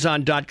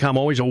Amazon.com,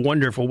 always a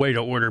wonderful way to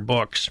order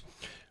books.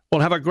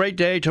 Well, have a great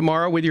day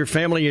tomorrow with your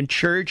family in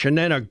church, and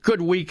then a good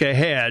week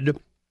ahead.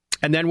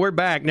 And then we're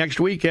back next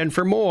weekend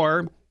for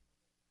more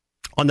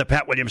on the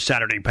Pat Williams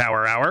Saturday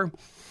Power Hour.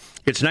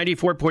 It's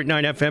 94.9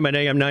 FM and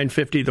AM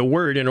 950, The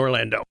Word in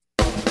Orlando.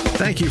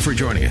 Thank you for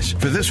joining us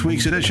for this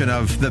week's edition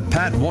of the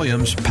Pat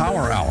Williams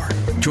Power Hour.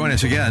 Join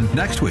us again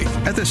next week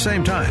at the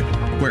same time,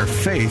 where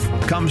faith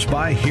comes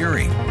by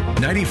hearing.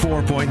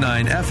 94.9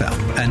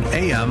 FM and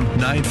AM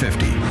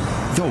 950,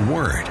 The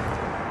Word.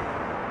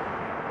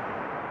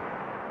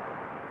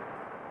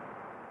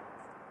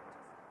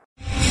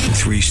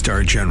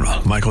 Three-star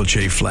General Michael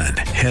J. Flynn,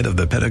 head of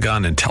the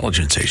Pentagon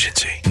Intelligence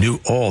Agency, knew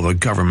all the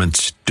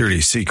government's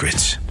dirty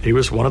secrets. He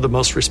was one of the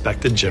most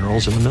respected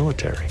generals in the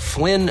military.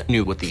 Flynn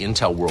knew what the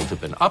intel world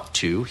had been up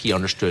to. He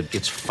understood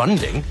its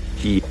funding.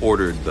 He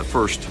ordered the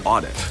first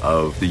audit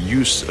of the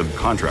use of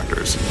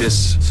contractors.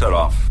 This set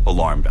off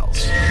alarm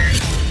bells.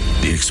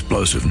 The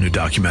explosive new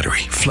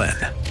documentary, Flynn,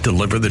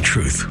 Deliver the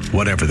Truth,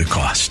 Whatever the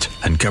Cost,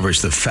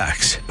 uncovers the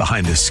facts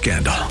behind this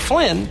scandal.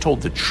 Flynn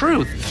told the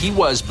truth. He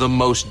was the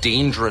most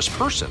dangerous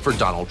person for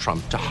Donald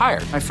Trump to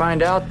hire. I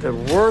find out the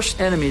worst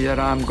enemy that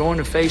I'm going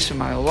to face in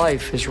my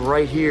life is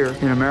right here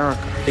in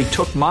America. They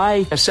took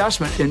my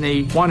assessment and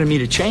they wanted me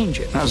to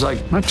change it. And I was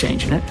like, I'm not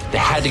changing it. They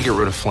had to get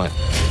rid of Flynn.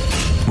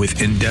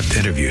 With in-depth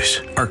interviews,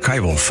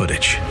 archival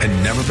footage,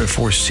 and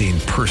never-before-seen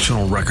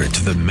personal records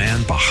of the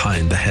man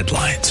behind the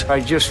headlines.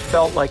 I just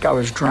felt like I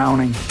was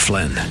drowning.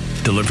 Flynn,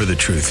 Deliver the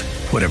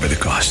Truth, Whatever the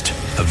Cost.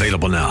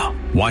 Available now.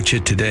 Watch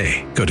it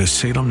today. Go to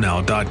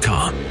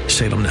salemnow.com.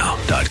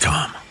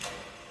 salemnow.com.